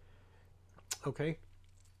 Okay.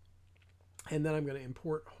 And then I'm going to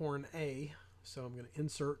import horn A. So I'm going to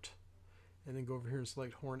insert and then go over here and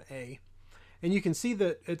select horn A. And you can see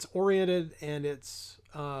that it's oriented and it's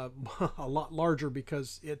a lot larger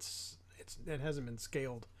because it hasn't been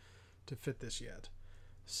scaled to fit this yet.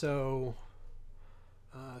 So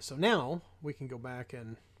so now we can go back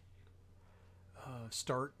and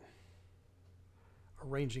start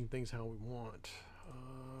arranging things how we want.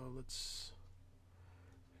 Let's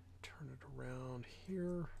turn it around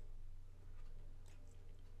here.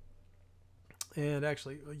 And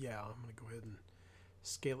actually, yeah, I'm going to go ahead and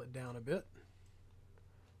scale it down a bit.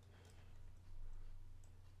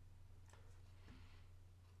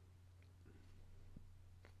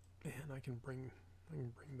 And I can bring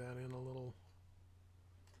that in a little.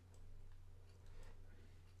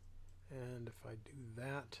 And if I do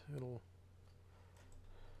that, it'll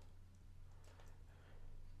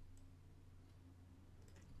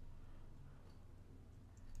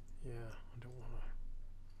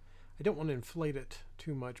I don't want to inflate it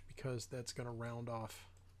too much because that's going to round off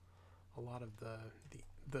a lot of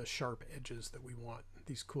the sharp edges that we want.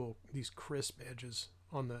 These crisp edges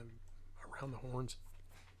on around the horns.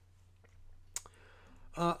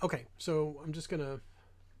 Okay, so I'm just going to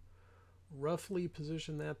roughly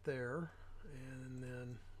position that there, and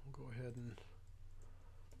then we'll go ahead and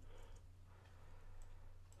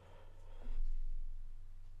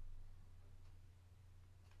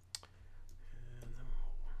then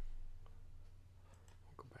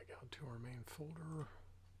we'll go back out to our main folder and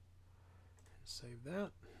save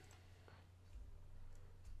that.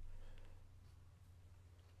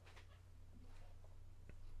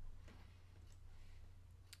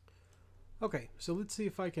 Okay, so let's see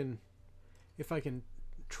if I can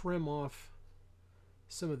trim off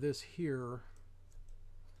some of this here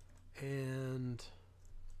and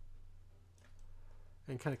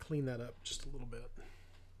kind of clean that up just a little bit.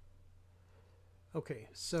 Okay,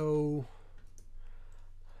 so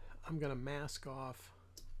I'm going to mask off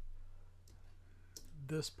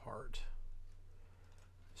this part.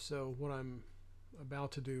 So what I'm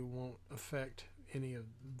about to do won't affect any of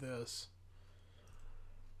this.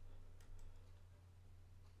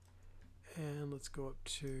 And let's go up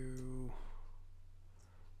to,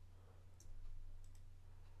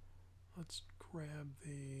 let's grab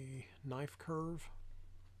the knife curve.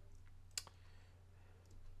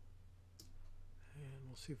 And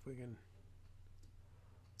we'll see if we can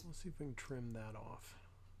trim that off.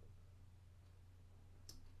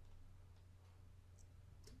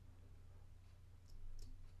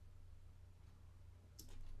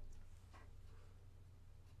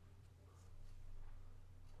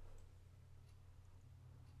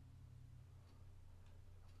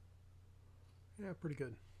 Yeah, pretty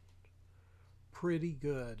good. Pretty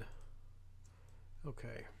good.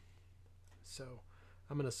 Okay. So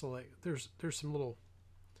I'm going to select, there's some little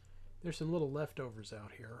leftovers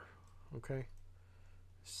out here. Okay.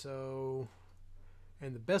 So,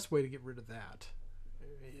 and the best way to get rid of that,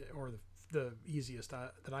 or the easiest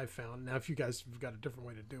that I've found. Now, if you guys have got a different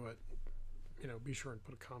way to do it, be sure and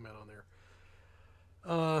put a comment on there.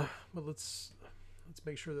 But let's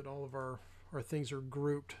make sure that all of our things are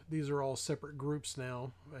grouped. These are all separate groups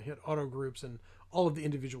now. I hit auto groups, and all of the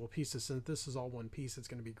individual pieces, since this is all one piece, it's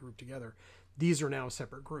going to be grouped together. These are now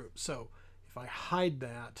separate groups. So if I hide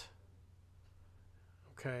that,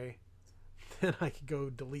 okay, then I could go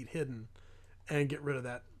delete hidden and get rid of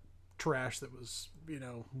that trash that was,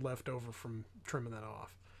 left over from trimming that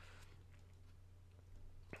off.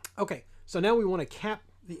 Okay, so now we want to cap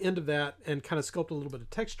the end of that and kind of sculpt a little bit of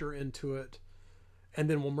texture into it, and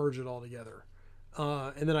then we'll merge it all together.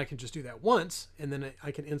 And then I can just do that once, and then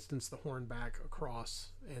I can instance the horn back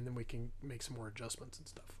across, and then we can make some more adjustments and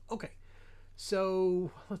stuff. Okay,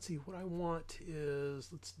 So let's see, what I want is,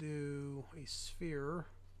 let's do a sphere,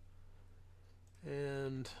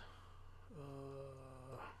 and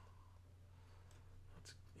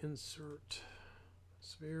let's insert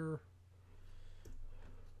sphere.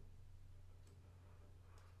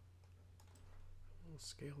 I'll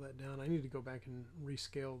scale that down. I need to go back and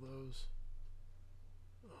rescale those.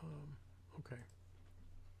 Okay.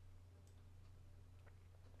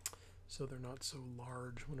 So they're not so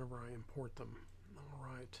large whenever I import them. All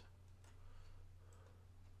right.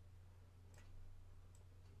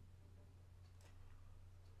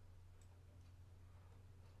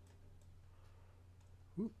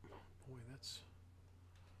 Oop, boy, that's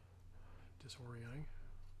disorienting.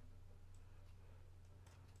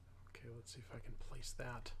 Okay, let's see if I can place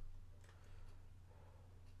that.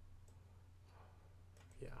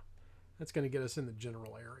 Yeah, that's going to get us in the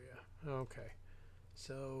general area. Okay.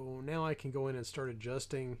 So now I can go in and start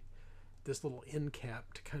adjusting this little end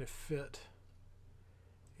cap to kind of fit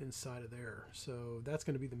inside of there. So that's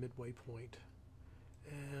going to be the midway point.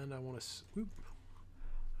 And I want to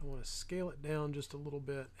scale it down just a little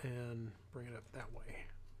bit and bring it up that way.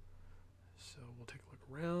 So we'll take a look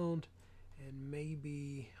around, and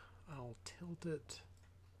maybe I'll tilt it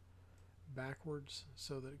backwards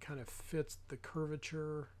so that it kind of fits the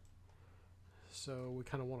curvature. So we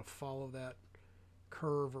kind of want to follow that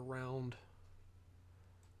curve around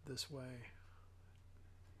this way.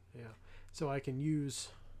 Yeah, so I can use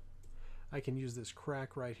this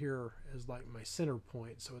crack right here as like my center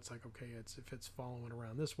point. So it's like, okay, if it's following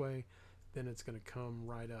around this way, then it's going to come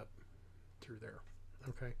right up through there.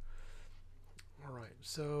 Okay. All right,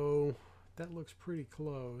 so that looks pretty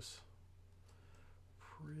close.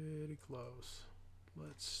 Pretty close.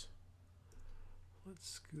 Let's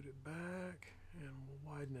scoot it back, and we'll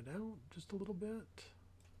widen it out just a little bit,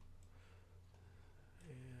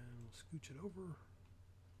 and we'll scooch it over.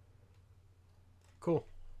 Cool.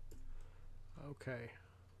 Okay.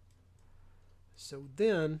 So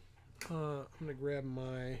then I'm going to grab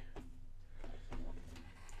my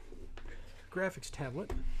graphics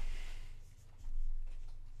tablet,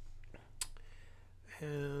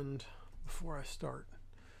 and before I start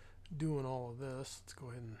doing all of this, let's go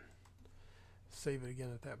ahead and save it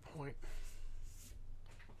again at that point.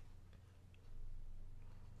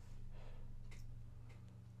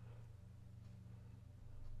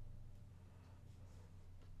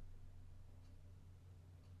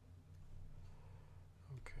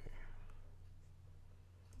 Okay.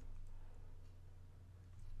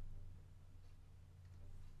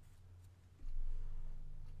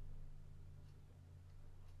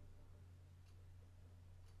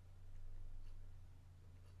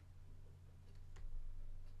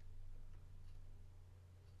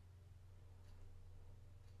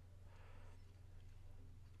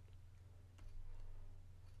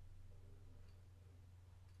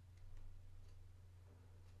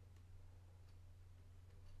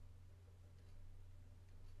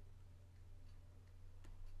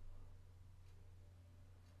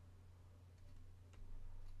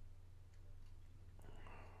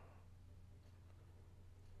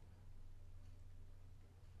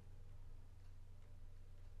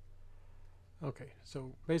 Okay,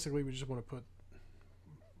 so basically we just want to put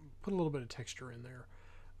a little bit of texture in there.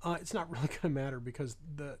 It's not really going to matter because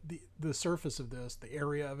the surface of this, the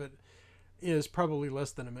area of it, is probably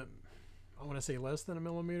less than I want to say less than a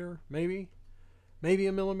millimeter, maybe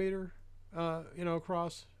a millimeter,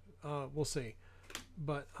 across. We'll see.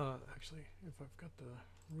 But actually, if I've got the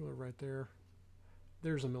ruler right there,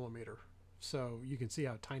 there's a millimeter. So you can see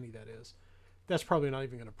how tiny that is. That's probably not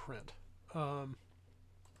even going to print.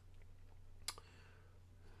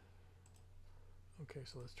 Okay,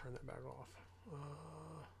 so let's turn that back off.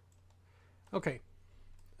 Okay,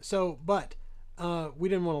 so, but we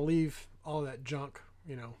didn't want to leave all that junk,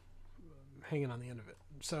 hanging on the end of it.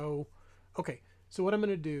 So, okay, so what I'm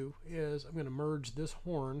going to do is I'm going to merge this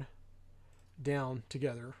horn down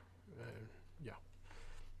together. Yeah.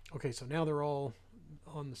 Okay, so now they're all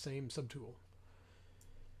on the same subtool.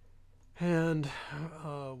 And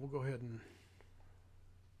we'll go ahead and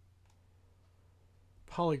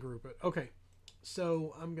polygroup it. Okay.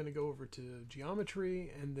 So I'm going to go over to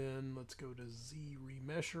geometry, and then let's go to Z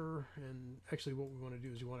remesher. And actually what we want to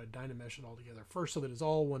do is we want to dynamesh it all together first so that it's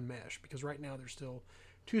all one mesh, because right now they're still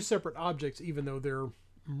two separate objects even though they're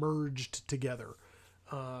merged together.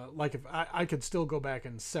 Like if I could still go back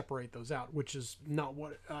and separate those out, which is not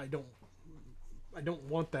what I don't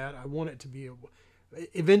want that. I want it to be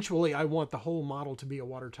eventually I want the whole model to be a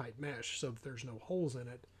watertight mesh so that there's no holes in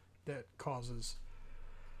it that causes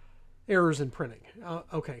errors in printing.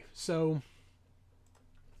 Okay, so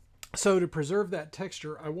So to preserve that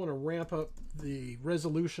texture, I want to ramp up the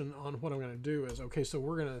resolution on what I'm going to do. Is okay. So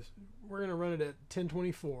we're gonna run it at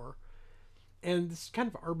 1024, and it's kind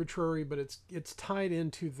of arbitrary, but it's tied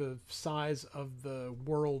into the size of the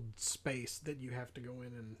world space that you have to go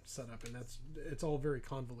in and set up, and it's all very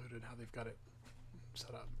convoluted how they've got it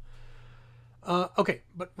set up. Okay,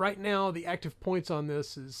 but right now the active points on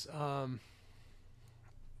this is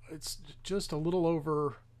it's just a little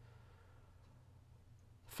over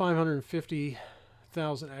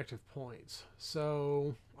 550,000 active points.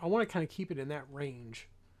 So I want to kind of keep it in that range.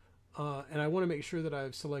 And I want to make sure that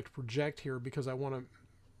I select project here because I want to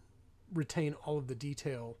retain all of the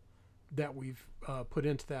detail that we've put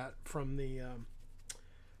into that from the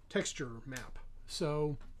texture map.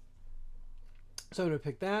 So I'm going to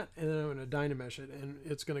pick that, and then I'm going to Dynamesh it, and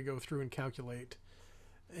it's going to go through and calculate.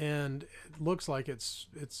 And it looks like it's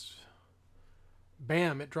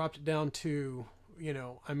bam, it dropped it down to,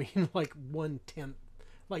 I mean, like 1/10,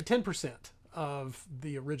 like 10% of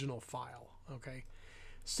the original file. Okay.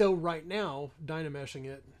 So right now, Dynameshing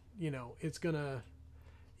it, it's gonna,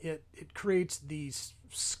 it creates these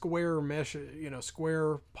square mesh,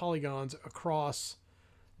 square polygons across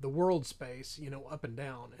the world space, up and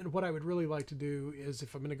down. And what I would really like to do is,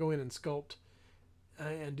 if I'm going to go in and sculpt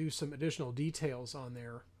and do some additional details on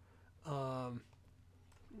there,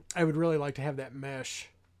 I would really like to have that mesh,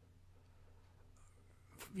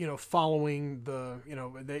 following the,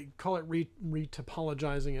 they call it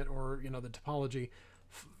retopologizing it, or, the topology,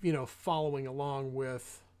 following along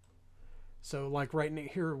with. So like right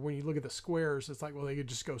here, when you look at the squares, it's like, well, they could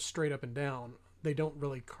just go straight up and down. They don't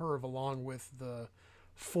really curve along with the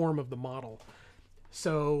form of the model.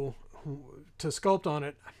 So to sculpt on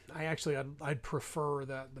it, I'd prefer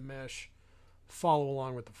that the mesh follow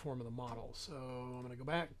along with the form of the model. So I'm going to go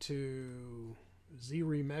back to Z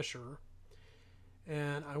Remesher,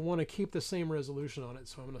 and I want to keep the same resolution on it.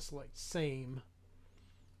 So I'm going to select same,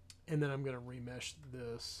 and then I'm going to remesh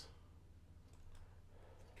this,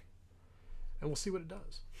 and we'll see what it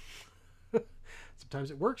does.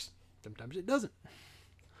 Sometimes it works, sometimes it doesn't.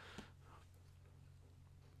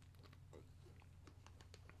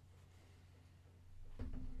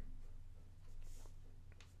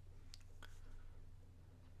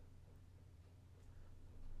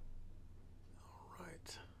 All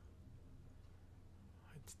right.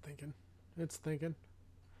 It's thinking.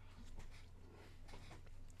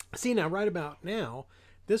 See, now, right about now,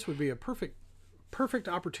 this would be a perfect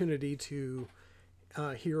opportunity to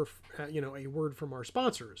hear, a word from our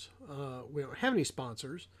sponsors. We don't have any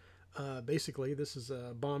sponsors. Basically, this is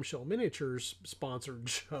a Bombshell Miniatures sponsored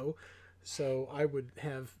show, so I would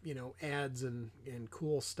have, ads and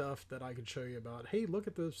cool stuff that I could show you about. Hey, look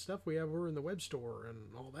at the stuff we have over in the web store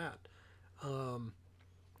and all that.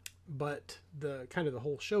 But the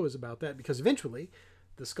whole show is about that, because eventually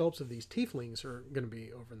the sculpts of these Tieflings are going to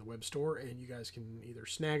be over in the web store, and you guys can either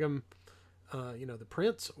snag them, the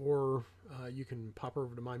prints, or you can pop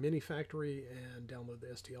over to my Mini Factory and download the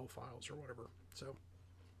STL files or whatever. So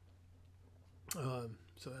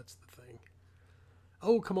that's the thing.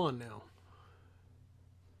 Oh, come on now.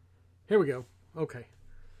 Here we go. Okay.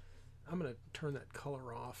 I'm going to turn that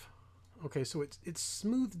color off. Okay, so it's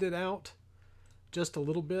smoothed it out just a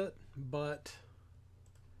little bit, but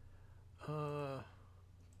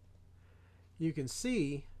you can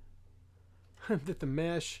see that the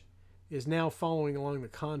mesh is now following along the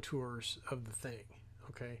contours of the thing.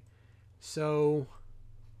 Okay, so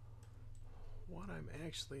what I'm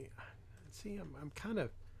actually, see, I'm kind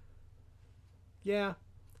of, yeah,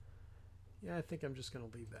 I think I'm just going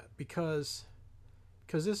to leave that, because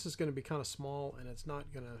this is going to be kind of small, and it's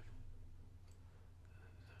not going to,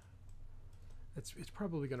 it's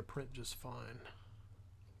probably going to print just fine.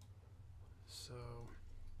 So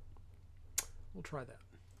we'll try that.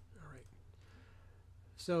 All right.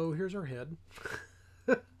 So here's our head.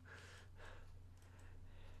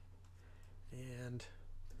 And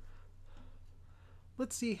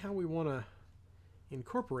let's see how we want to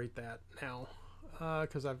incorporate that now,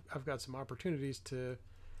 because I've got some opportunities to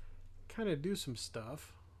kind of do some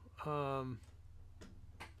stuff.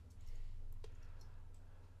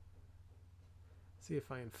 See,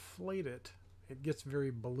 if I inflate it, it gets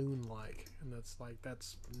very balloon-like, and that's not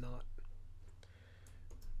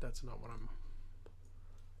what I'm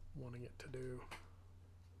wanting it to do.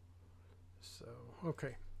 So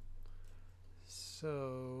okay,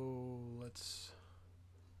 so let's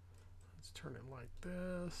turn it like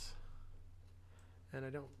this, and I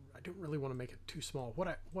don't really want to make it too small.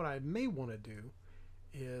 What I may want to do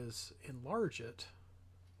is enlarge it,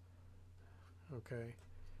 okay,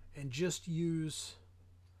 and just use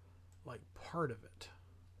like part of it.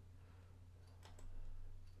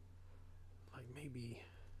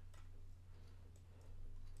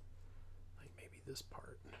 like maybe this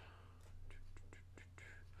part.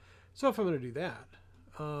 So if I'm going to do that,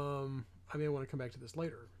 I may want to come back to this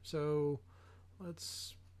later. So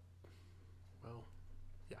let's, well,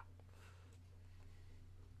 yeah.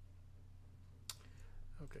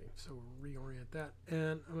 Okay, so reorient that,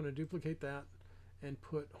 and I'm going to duplicate that and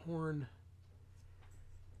put horn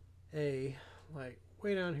A like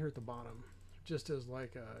way down here at the bottom, just as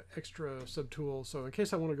like a extra subtool. So in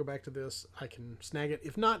case I want to go back to this, I can snag it.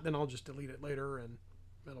 If not, then I'll just delete it later and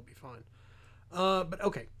that'll be fine. But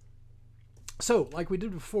okay. So like we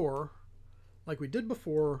did before,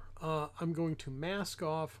 I'm going to mask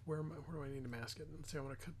off, where do I need to mask it? Let's see, I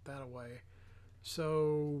want to cut that away.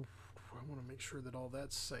 So I want to make sure that all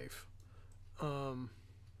that's safe. Yeah.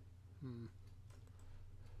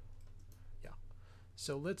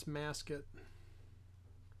 So let's mask it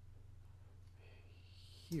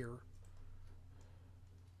here.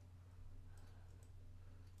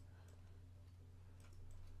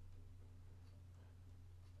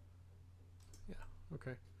 Yeah,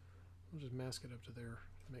 okay. I'll just mask it up to there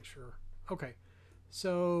to make sure. Okay,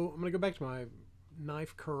 so I'm going to go back to my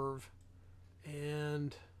knife curve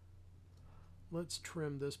and let's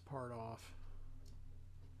trim this part off.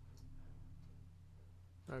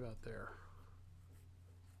 Right about there.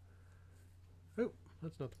 Oh,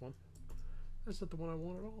 that's not the one. That's not the one I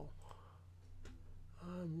want at all.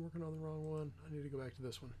 I'm working on the wrong one. I need to go back to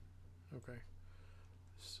this one. Okay.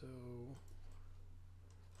 So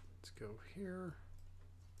let's go here.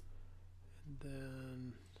 And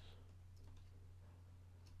then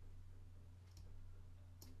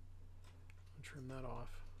I'll trim that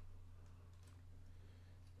off.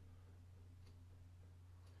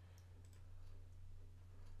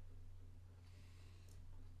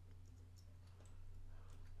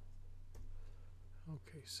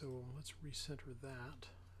 Okay, so let's recenter that.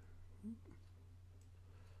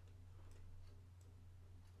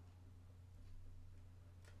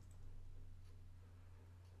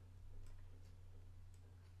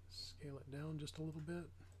 Scale it down just a little bit.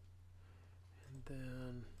 And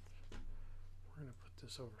then we're going to put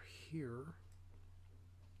this over here.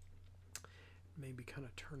 Maybe kind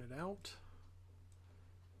of turn it out.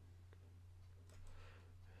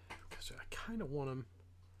 Because I kind of want them.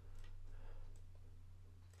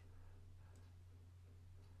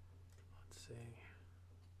 Let's see.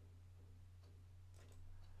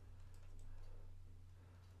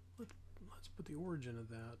 Let's put the origin of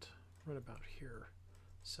that right about here.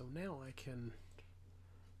 So now I can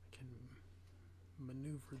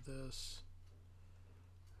maneuver this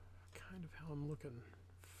kind of how I'm looking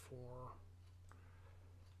for.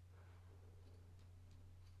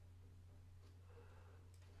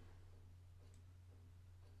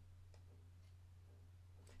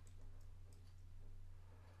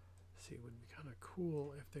 See, it would be kind of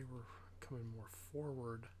cool if they were coming more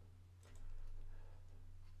forward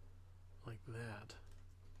like that.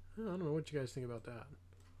 I don't know what you guys think about that.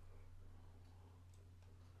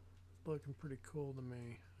 Looking pretty cool to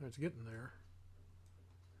me. It's getting there.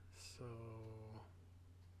 So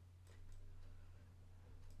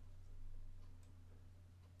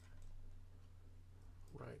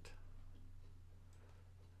right.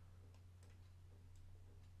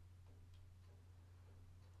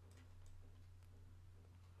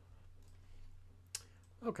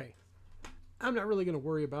 Okay. I'm not really going to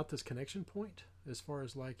worry about this connection point as far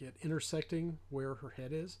as like it intersecting where her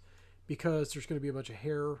head is, because there's going to be a bunch of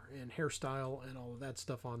hair and hairstyle and all of that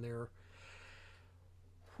stuff on there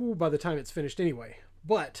by the time it's finished anyway.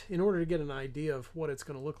 But in order to get an idea of what it's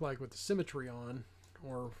going to look like with the symmetry on,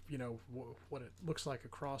 or you know what it looks like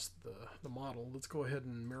across the model, let's go ahead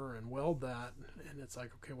and mirror and weld that. And it's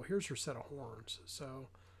like, okay, well, here's her set of horns. So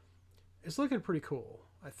it's looking pretty cool.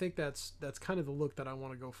 I think that's kind of the look that I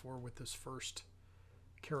want to go for with this first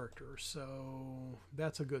character. So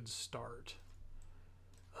that's a good start.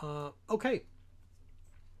 Okay.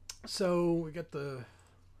 So we got I'm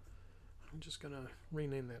just going to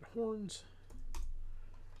rename that horns.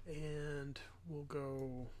 And we'll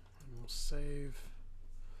go and we'll save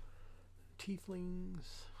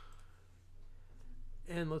Tieflings.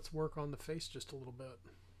 And let's work on the face just a little bit.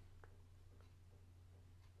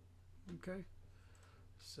 Okay.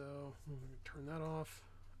 So I'm going to turn that off.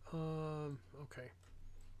 Okay.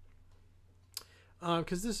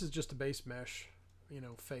 Because this is just a base mesh,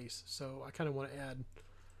 face. So I kind of want to add,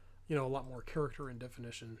 a lot more character and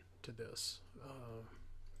definition to this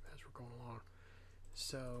as we're going along.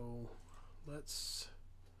 So let's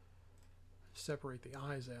separate the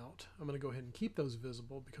eyes out. I'm going to go ahead and keep those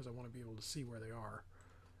visible because I want to be able to see where they are.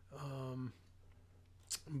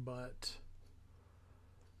 But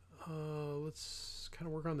kind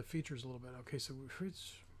of work on the features a little bit. Okay, so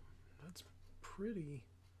that's pretty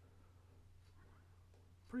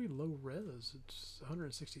low res. It's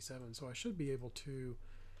 167, so I should be able to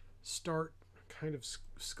start kind of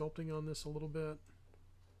sculpting on this a little bit.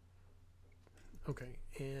 Okay,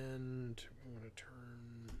 and I'm going to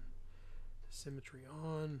turn symmetry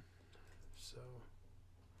on. So,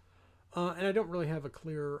 and I don't really have a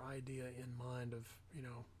clear idea in mind of, you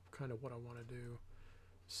know, kind of what I want to do.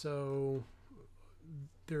 So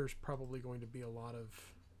there's probably going to be a lot of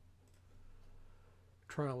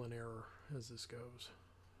trial and error as this goes.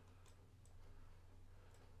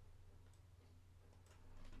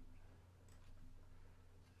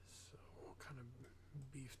 So we'll kind of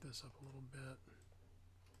beef this up a little bit.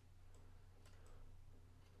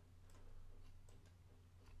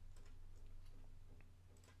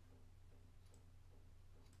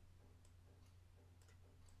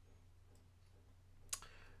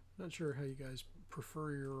 Not sure how you guys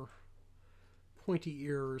prefer your pointy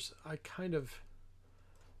ears. I kind of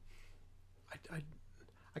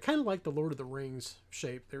like the Lord of the Rings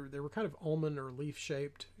shape. They were kind of almond or leaf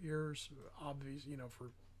shaped ears, obvious, you know,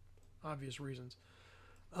 for obvious reasons.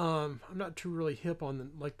 I'm not too really hip on the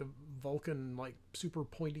Vulcan like super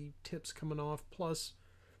pointy tips coming off. Plus,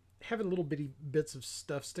 having little bitty bits of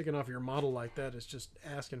stuff sticking off your model like that is just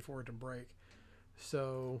asking for it to break.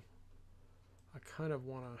 So I kind of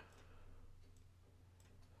want to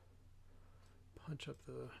punch up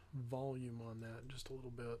the volume on that just a little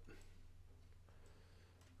bit.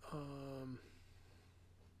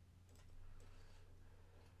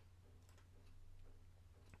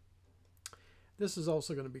 This is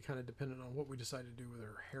also going to be kind of dependent on what we decide to do with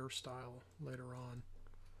our hairstyle later on.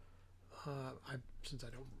 I'm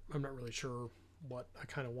not really sure what I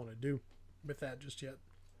kind of want to do with that just yet.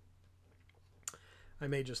 I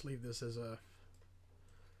may just leave this as a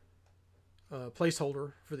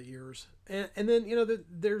placeholder for the ears, and then, you know,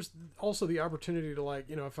 there's also the opportunity to, like,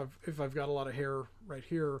 you know, if I've got a lot of hair right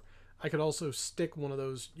here, I could also stick one of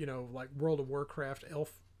those, you know, like World of Warcraft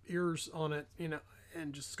elf ears on it, you know,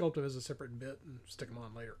 and just sculpt them as a separate bit and stick them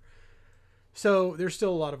on later. So there's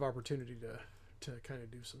still a lot of opportunity to kind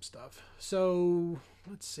of do some stuff. So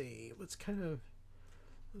let's see, let's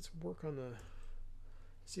work on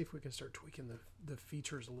see if we can start tweaking the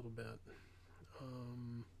features a little bit.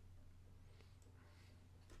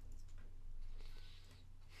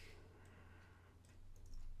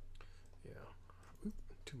 Yeah,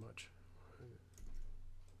 too much.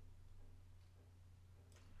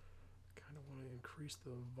 I kind of want to increase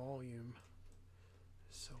the volume,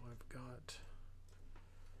 so I've got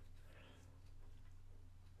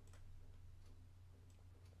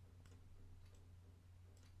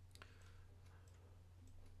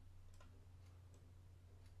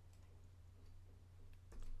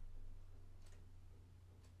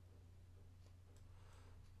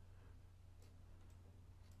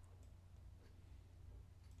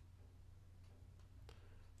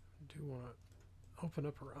do want to open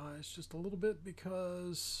up her eyes just a little bit,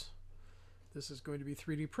 because this is going to be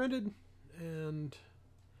 3D printed and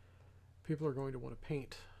people are going to want to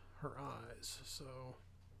paint her eyes, so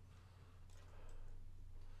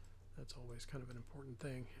that's always kind of an important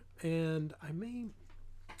thing. And I may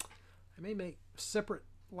make separate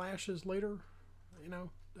lashes later, you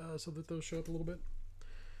know, so that those show up a little bit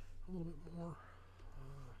more.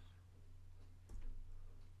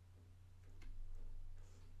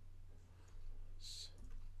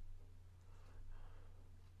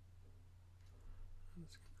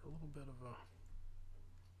 Let's give her a little bit of a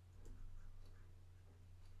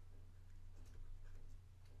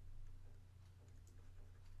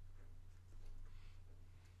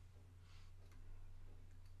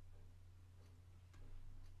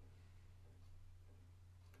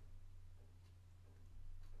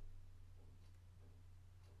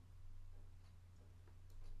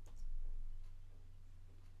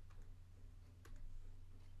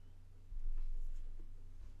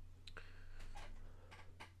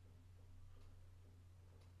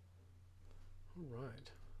all right.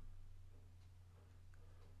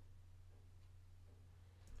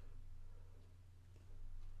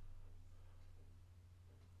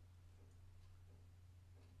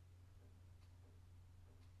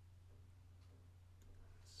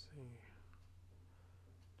 Let's see.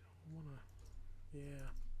 Don't want to. Yeah.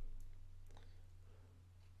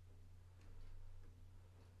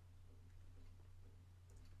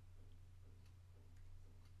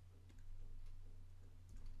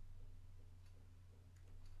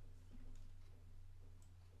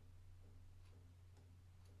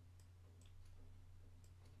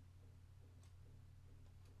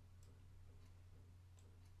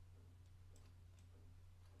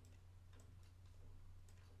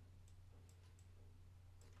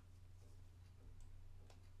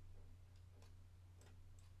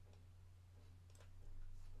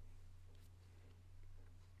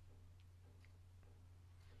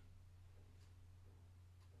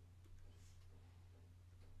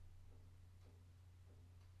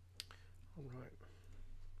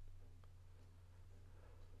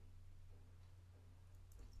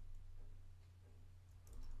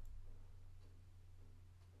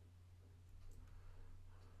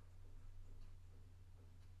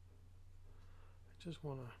 Just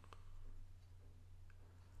want to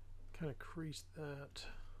kind of crease that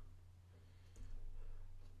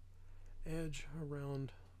edge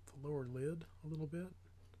around the lower lid a little bit,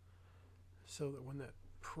 so that when that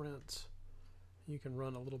prints, you can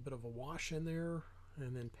run a little bit of a wash in there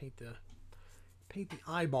and then paint the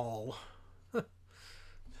eyeball. Let's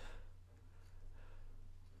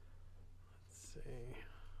see.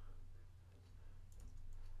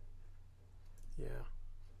 Yeah.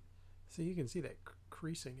 So you can see that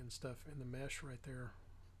creasing and stuff in the mesh right there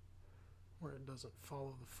where it doesn't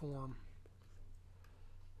follow the form.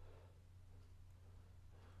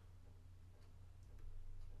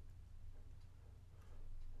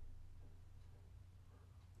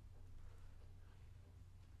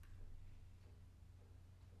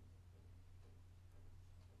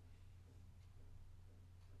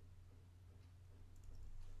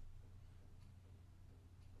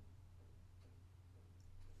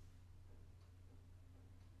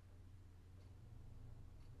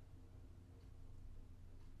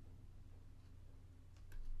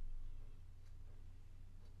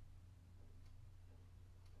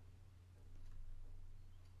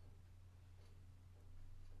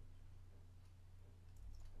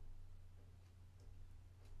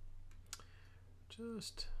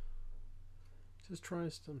 Just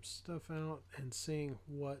trying some stuff out and seeing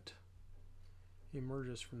what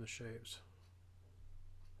emerges from the shapes.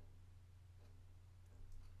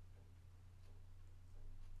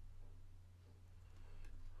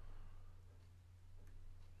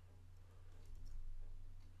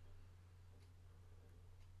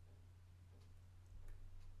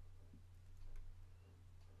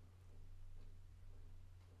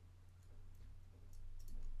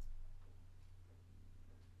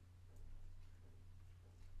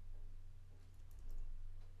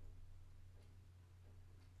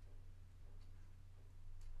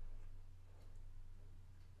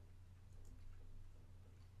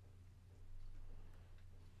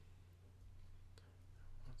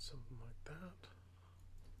 Something like that.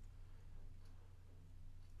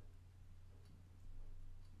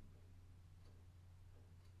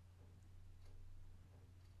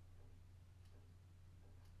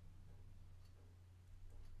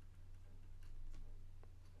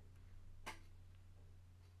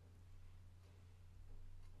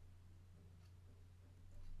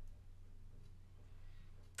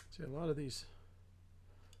 See, a lot of these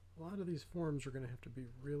forms are going to have to be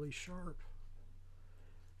really sharp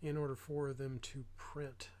in order for them to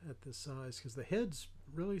print at this size, because the head's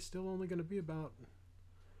really still only going to be about,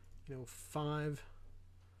 you know, 5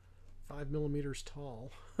 millimeters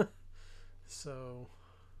tall. So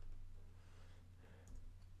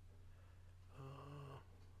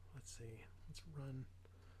let's see, let's run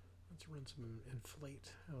some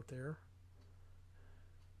inflate out there.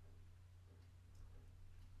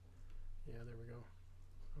 Yeah, there we go.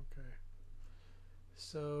 Okay.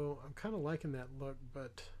 So I'm kind of liking that look,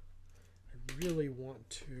 but I really want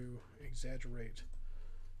to exaggerate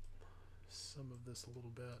some of this a little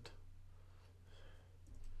bit.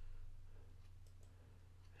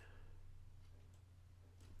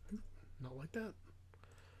 Ooh, not like that.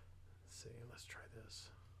 Let's see, let's try this.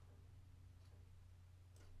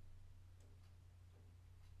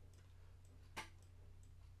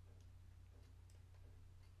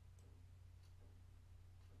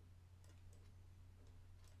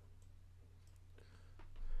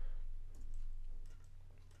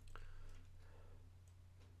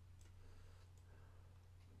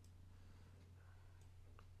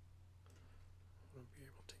 Be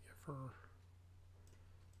able to give her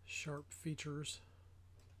sharp features.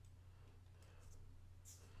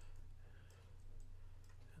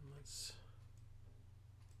 And let's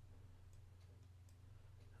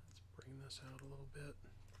bring this out a little bit.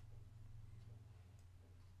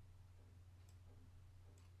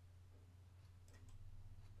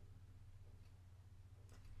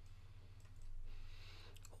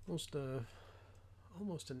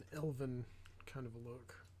 Almost an elven kind of a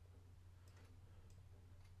look.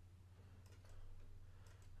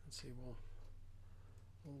 Let's see, we'll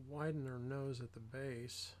widen our nose at the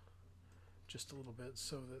base just a little bit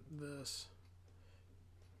so that this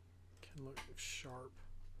can look sharp.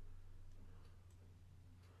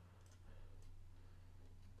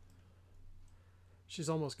 She's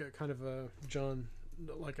almost got kind of a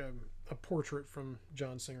like a portrait from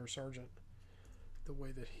John Singer Sargent, the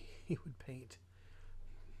way that he would paint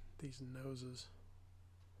these noses.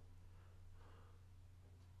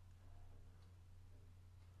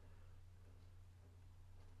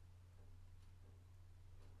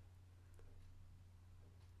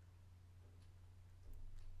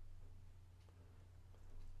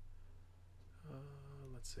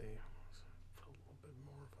 let's see. Put a little bit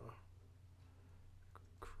more of a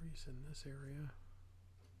crease in this area.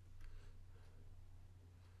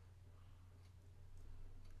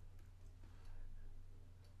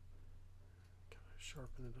 Kind of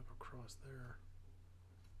sharpen it up across there.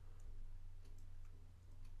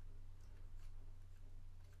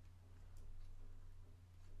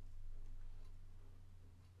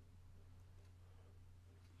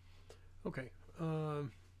 Okay,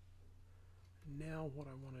 now what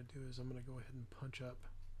I want to do is I'm going to go ahead and punch up.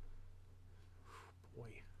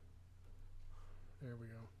 Boy, there we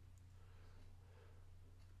go.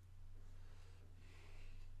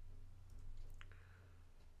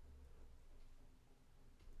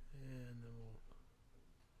 And then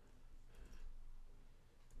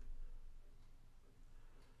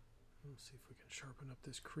let's see if we can sharpen up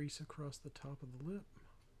this crease across the top of the lip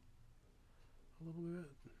a little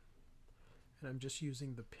bit. And I'm just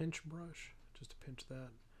using the pinch brush just to pinch that.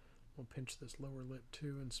 We'll pinch this lower lip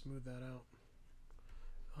too and smooth that out.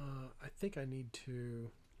 I think I need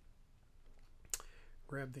to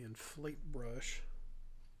grab the inflate brush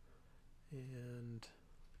and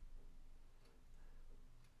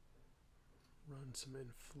run some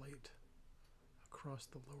inflate across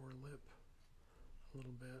the lower lip a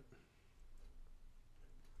little bit.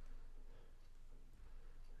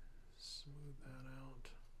 Smooth that out.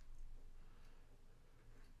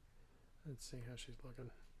 Let's see how she's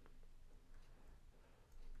looking.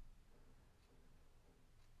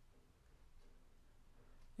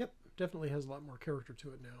 Yep, definitely has a lot more character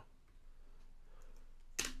to it now.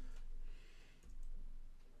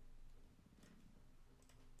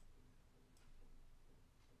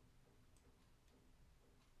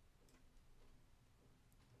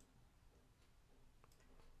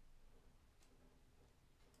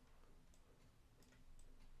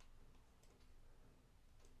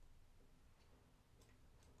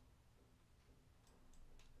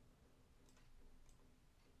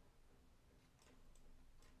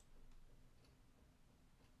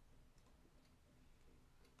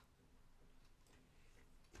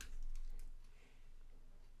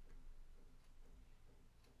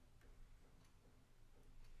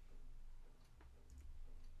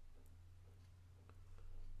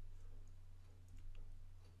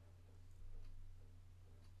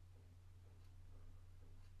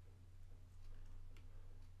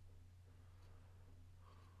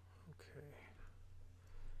 Okay,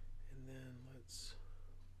 and then let's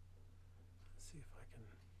see if I can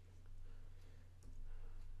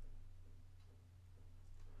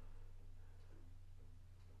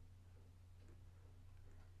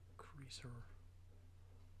crease her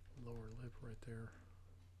lower lip right there.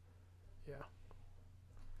 Yeah.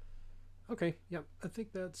 Okay, yep, I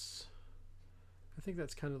think that's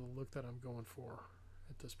kind of the look that I'm going for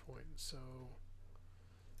at this point. So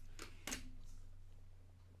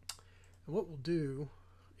and what we'll do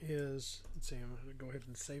is, let's see, I'm going to go ahead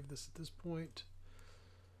and save this at this point.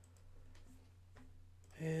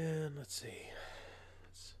 And let's see.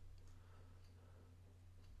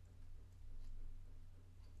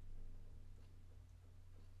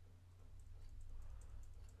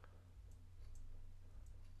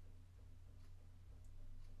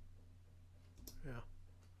 Yeah.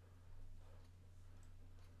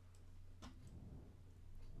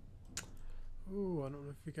 Ooh, I don't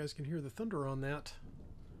know if you guys can hear the thunder on that.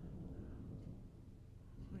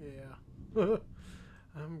 Yeah.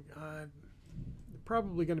 I'm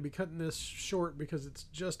probably going to be cutting this short because it's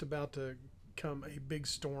just about to come a big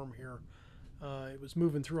storm here. It was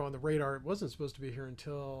moving through on the radar. It wasn't supposed to be here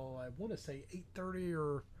until, I want to say, 8:30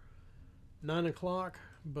 or 9 o'clock,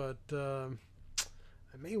 but I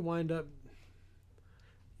may wind up,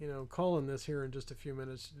 calling this here in just a few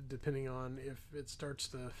minutes, depending on if it starts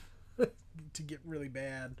to to get really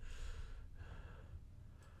bad.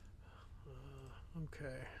 Okay.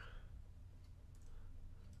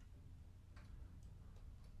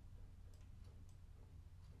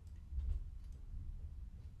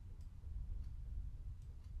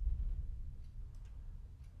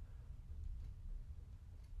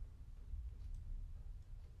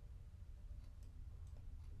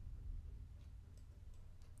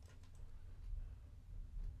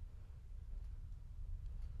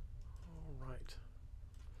 All right.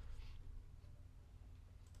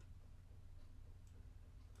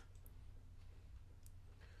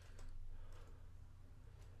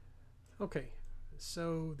 Okay,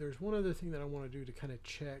 so there's one other thing that I want to do to kind of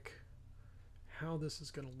check how this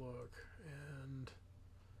is going to look. And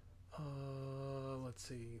let's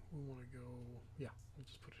see, we want to go, yeah, we'll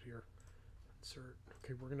just put it here. Insert.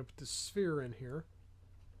 Okay, we're going to put the sphere in here.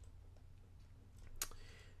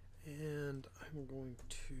 And I'm going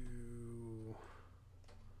to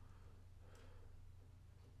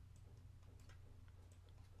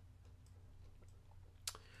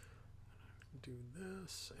do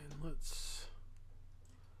this, and let's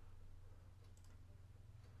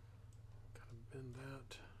kind of bend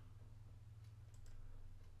that.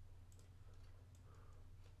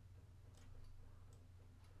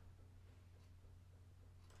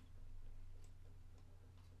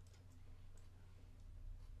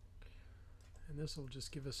 And this will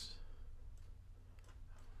just give us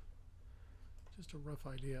just a rough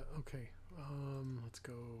idea. Okay, let's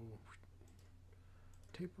go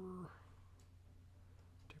taper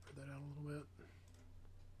that out a little bit.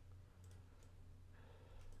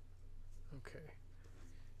 Okay,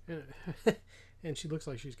 and and she looks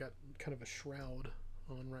like she's got kind of a shroud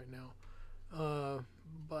on right now,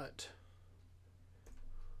 but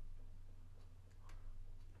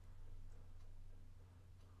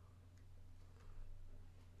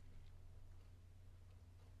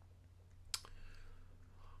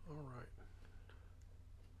all right.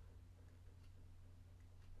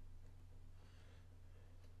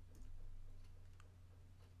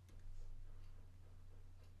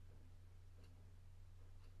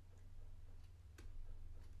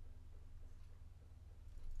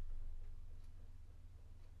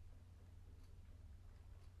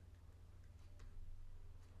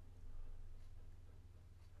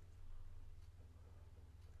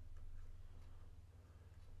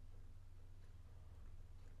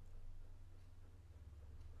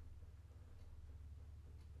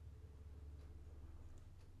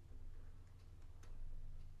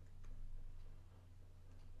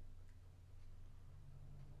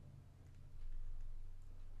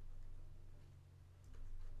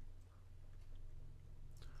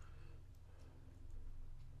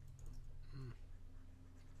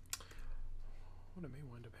 What I may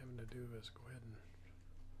wind up having to do is go ahead and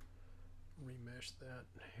remesh that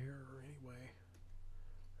hair anyway.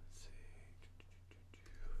 Let's see.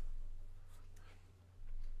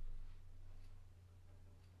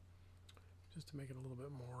 Just to make it a little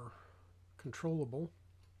bit more controllable.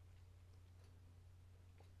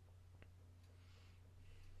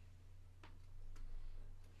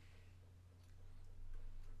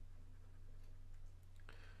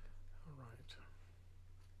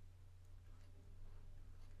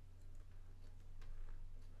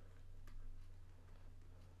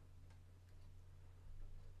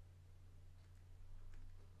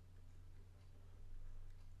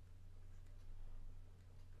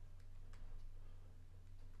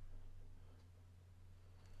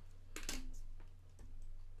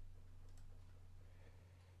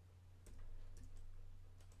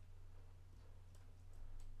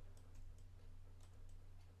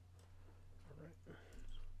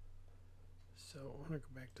 So I'm going to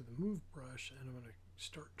go back to the move brush, and I'm going to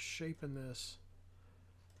start shaping this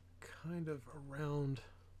kind of around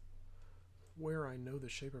where I know the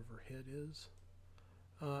shape of her head is.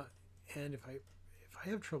 And if I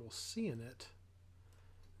have trouble seeing it,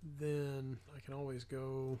 then I can always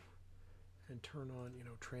go and turn on, you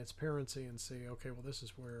know, transparency and say, okay, well, this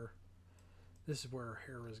is where her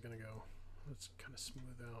hair is going to go. Let's kind of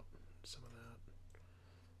smooth out some of that.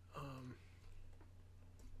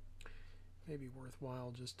 Maybe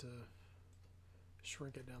worthwhile just to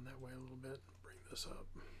shrink it down that way a little bit. Bring this up.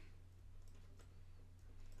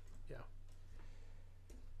 Yeah.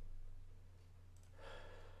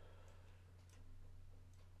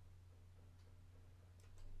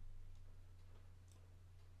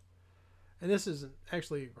 And this isn't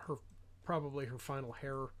actually probably her final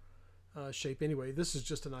hair shape anyway. This is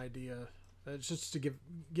just an idea. It's just to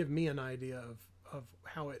give me an idea of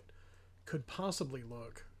how it could possibly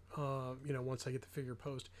look. You know, once I get the figure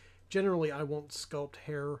posed. Generally, I won't sculpt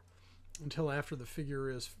hair until after the figure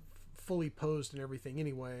is fully posed and everything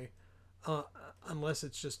anyway, unless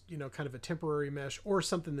it's just, you know, kind of a temporary mesh or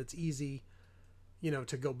something that's easy, you know,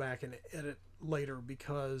 to go back and edit later,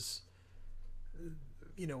 because,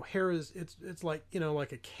 you know, hair is, it's like, you know,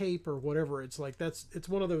 like a cape or whatever. It's like, it's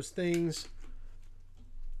one of those things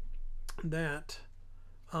that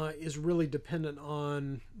is really dependent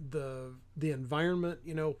on the environment.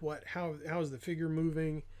 You know, how is the figure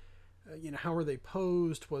moving? You know, how are they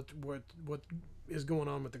posed? What is going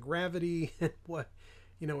on with the gravity? What,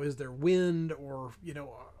 you know, is there wind, or, you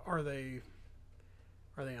know, are they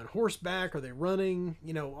on horseback? Are they running?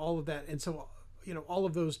 You know, all of that. And so, you know, all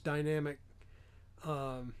of those dynamic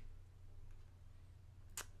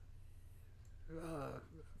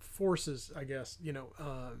forces, I guess, you know,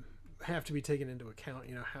 have to be taken into account.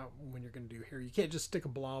 You know, how, when you're going to do hair, you can't just stick a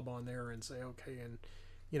blob on there and say, okay, and,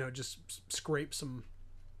 you know, just scrape some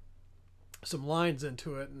some lines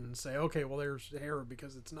into it and say, okay, well, there's hair,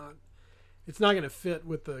 because it's not going to fit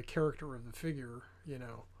with the character of the figure,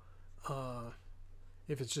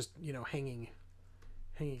 if it's just, hanging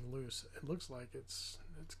loose. It looks like it's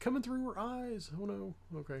coming through her eyes. Oh no.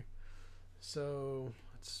 Okay. So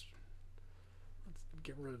let's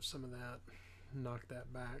get rid of some of that. Knock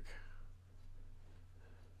that back.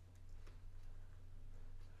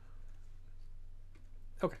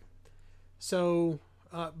 Okay. So,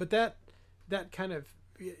 but that kind of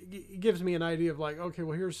gives me an idea of like, okay,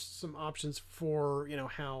 well, here's some options for,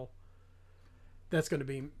 how that's going to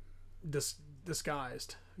be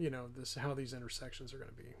disguised, how these intersections are going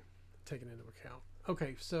to be taken into account.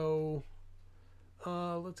 Okay. So,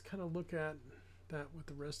 let's kind of look at that with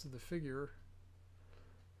the rest of the figure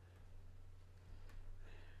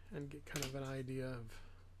and get kind of an idea of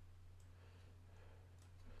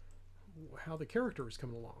how the character is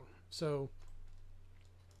coming along. So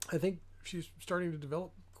I think she's starting to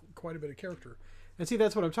develop quite a bit of character. And see,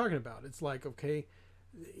 that's what I'm talking about. It's like, okay,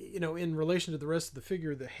 in relation to the rest of the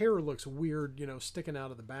figure, the hair looks weird, sticking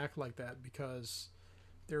out of the back like that, because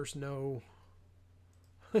there's no,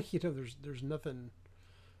 there's nothing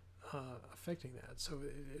affecting that. So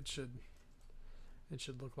it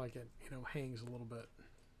should look like it, hangs a little bit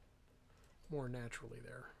more naturally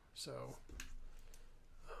there. So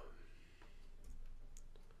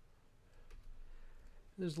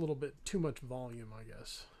there's a little bit too much volume, I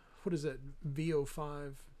guess. What is that?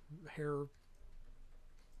 VO5 hair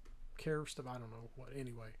care stuff? I don't know what.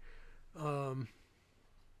 Anyway,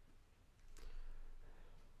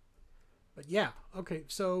 but yeah. Okay.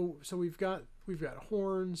 So we've got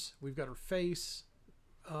horns. We've got her face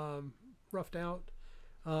roughed out.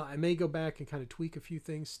 I may go back and kind of tweak a few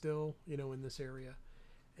things still, in this area,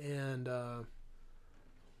 and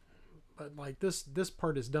but like this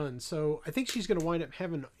part is done. So I think she's going to wind up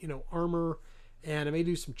having, armor, and I may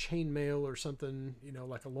do some chainmail or something,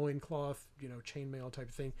 like a loincloth, chainmail type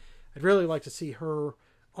of thing. I'd really like to see her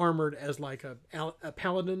armored as like a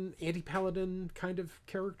paladin, anti-paladin kind of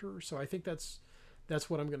character. So I think that's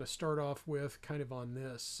what I'm going to start off with kind of on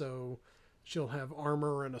this. So she'll have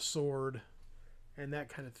armor and a sword and that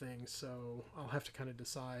kind of thing. So I'll have to kind of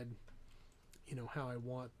decide, how I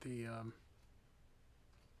want the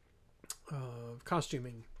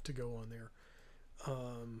costuming to go on there.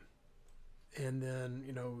 And then,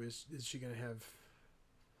 is she going to have,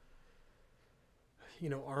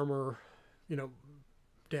 armor,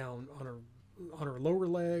 down on her lower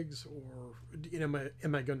legs, or,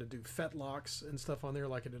 am I going to do fetlocks and stuff on there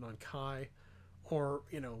like I did on Kai, or,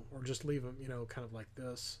 or just leave them, kind of like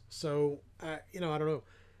this. So I don't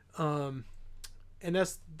know. And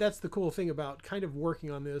that's the cool thing about kind of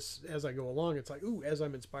working on this as I go along. It's like, ooh, as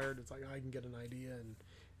I'm inspired, it's like I can get an idea and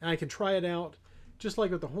I can try it out. Just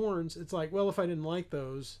like with the horns, it's like, well, if I didn't like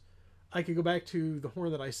those, I could go back to the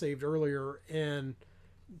horn that I saved earlier and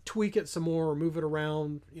tweak it some more, or move it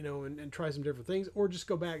around, and try some different things, or just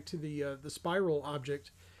go back to the spiral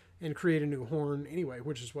object and create a new horn anyway,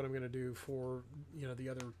 which is what I'm going to do for, the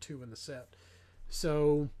other two in the set.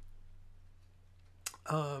 So,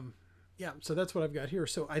 yeah, so that's what I've got here.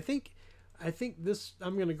 So I think this,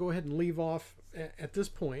 I'm going to go ahead and leave off at this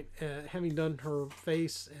point, having done her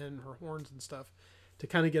face and her horns and stuff, to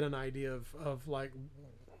kind of get an idea of like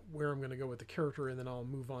where I'm going to go with the character, and then I'll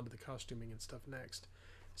move on to the costuming and stuff next.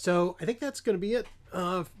 So I think that's going to be it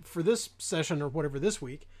for this session, or whatever, this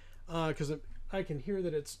week, because I can hear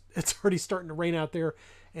that it's already starting to rain out there,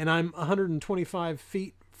 and I'm 125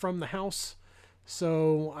 feet from the house,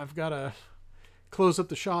 so I've got to close up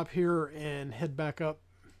the shop here and head back up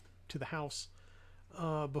to the house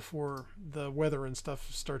before the weather and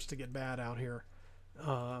stuff starts to get bad out here.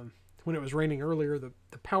 When it was raining earlier, the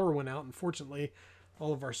power went out, and fortunately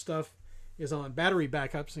all of our stuff is on battery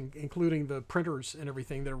backups, including the printers and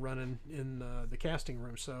everything that are running in the casting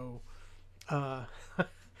room. So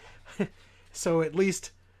so at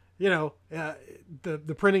least,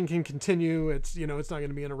 the printing can continue. It's, it's not going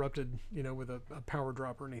to be interrupted, with a power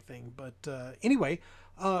drop or anything. But anyway,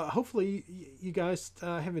 hopefully you guys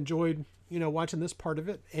have enjoyed, watching this part of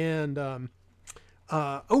it. And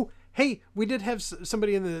oh, hey, we did have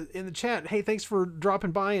somebody in the chat. Hey, thanks for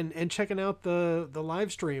dropping by and checking out the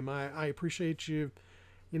live stream. I appreciate you,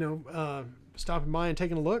 stopping by and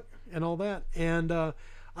taking a look and all that. And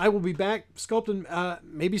I will be back sculpting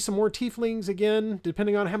maybe some more Tieflings again,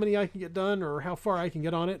 depending on how many I can get done or how far I can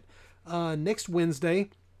get on it. Next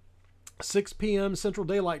Wednesday, 6 p.m. Central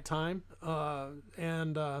Daylight Time.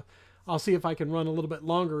 And I'll see if I can run a little bit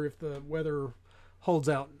longer if the weather holds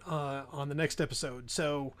out on the next episode.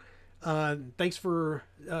 So Thanks for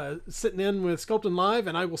sitting in with Sculptin Live,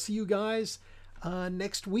 and I will see you guys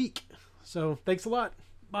next week. So thanks a lot.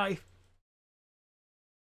 Bye.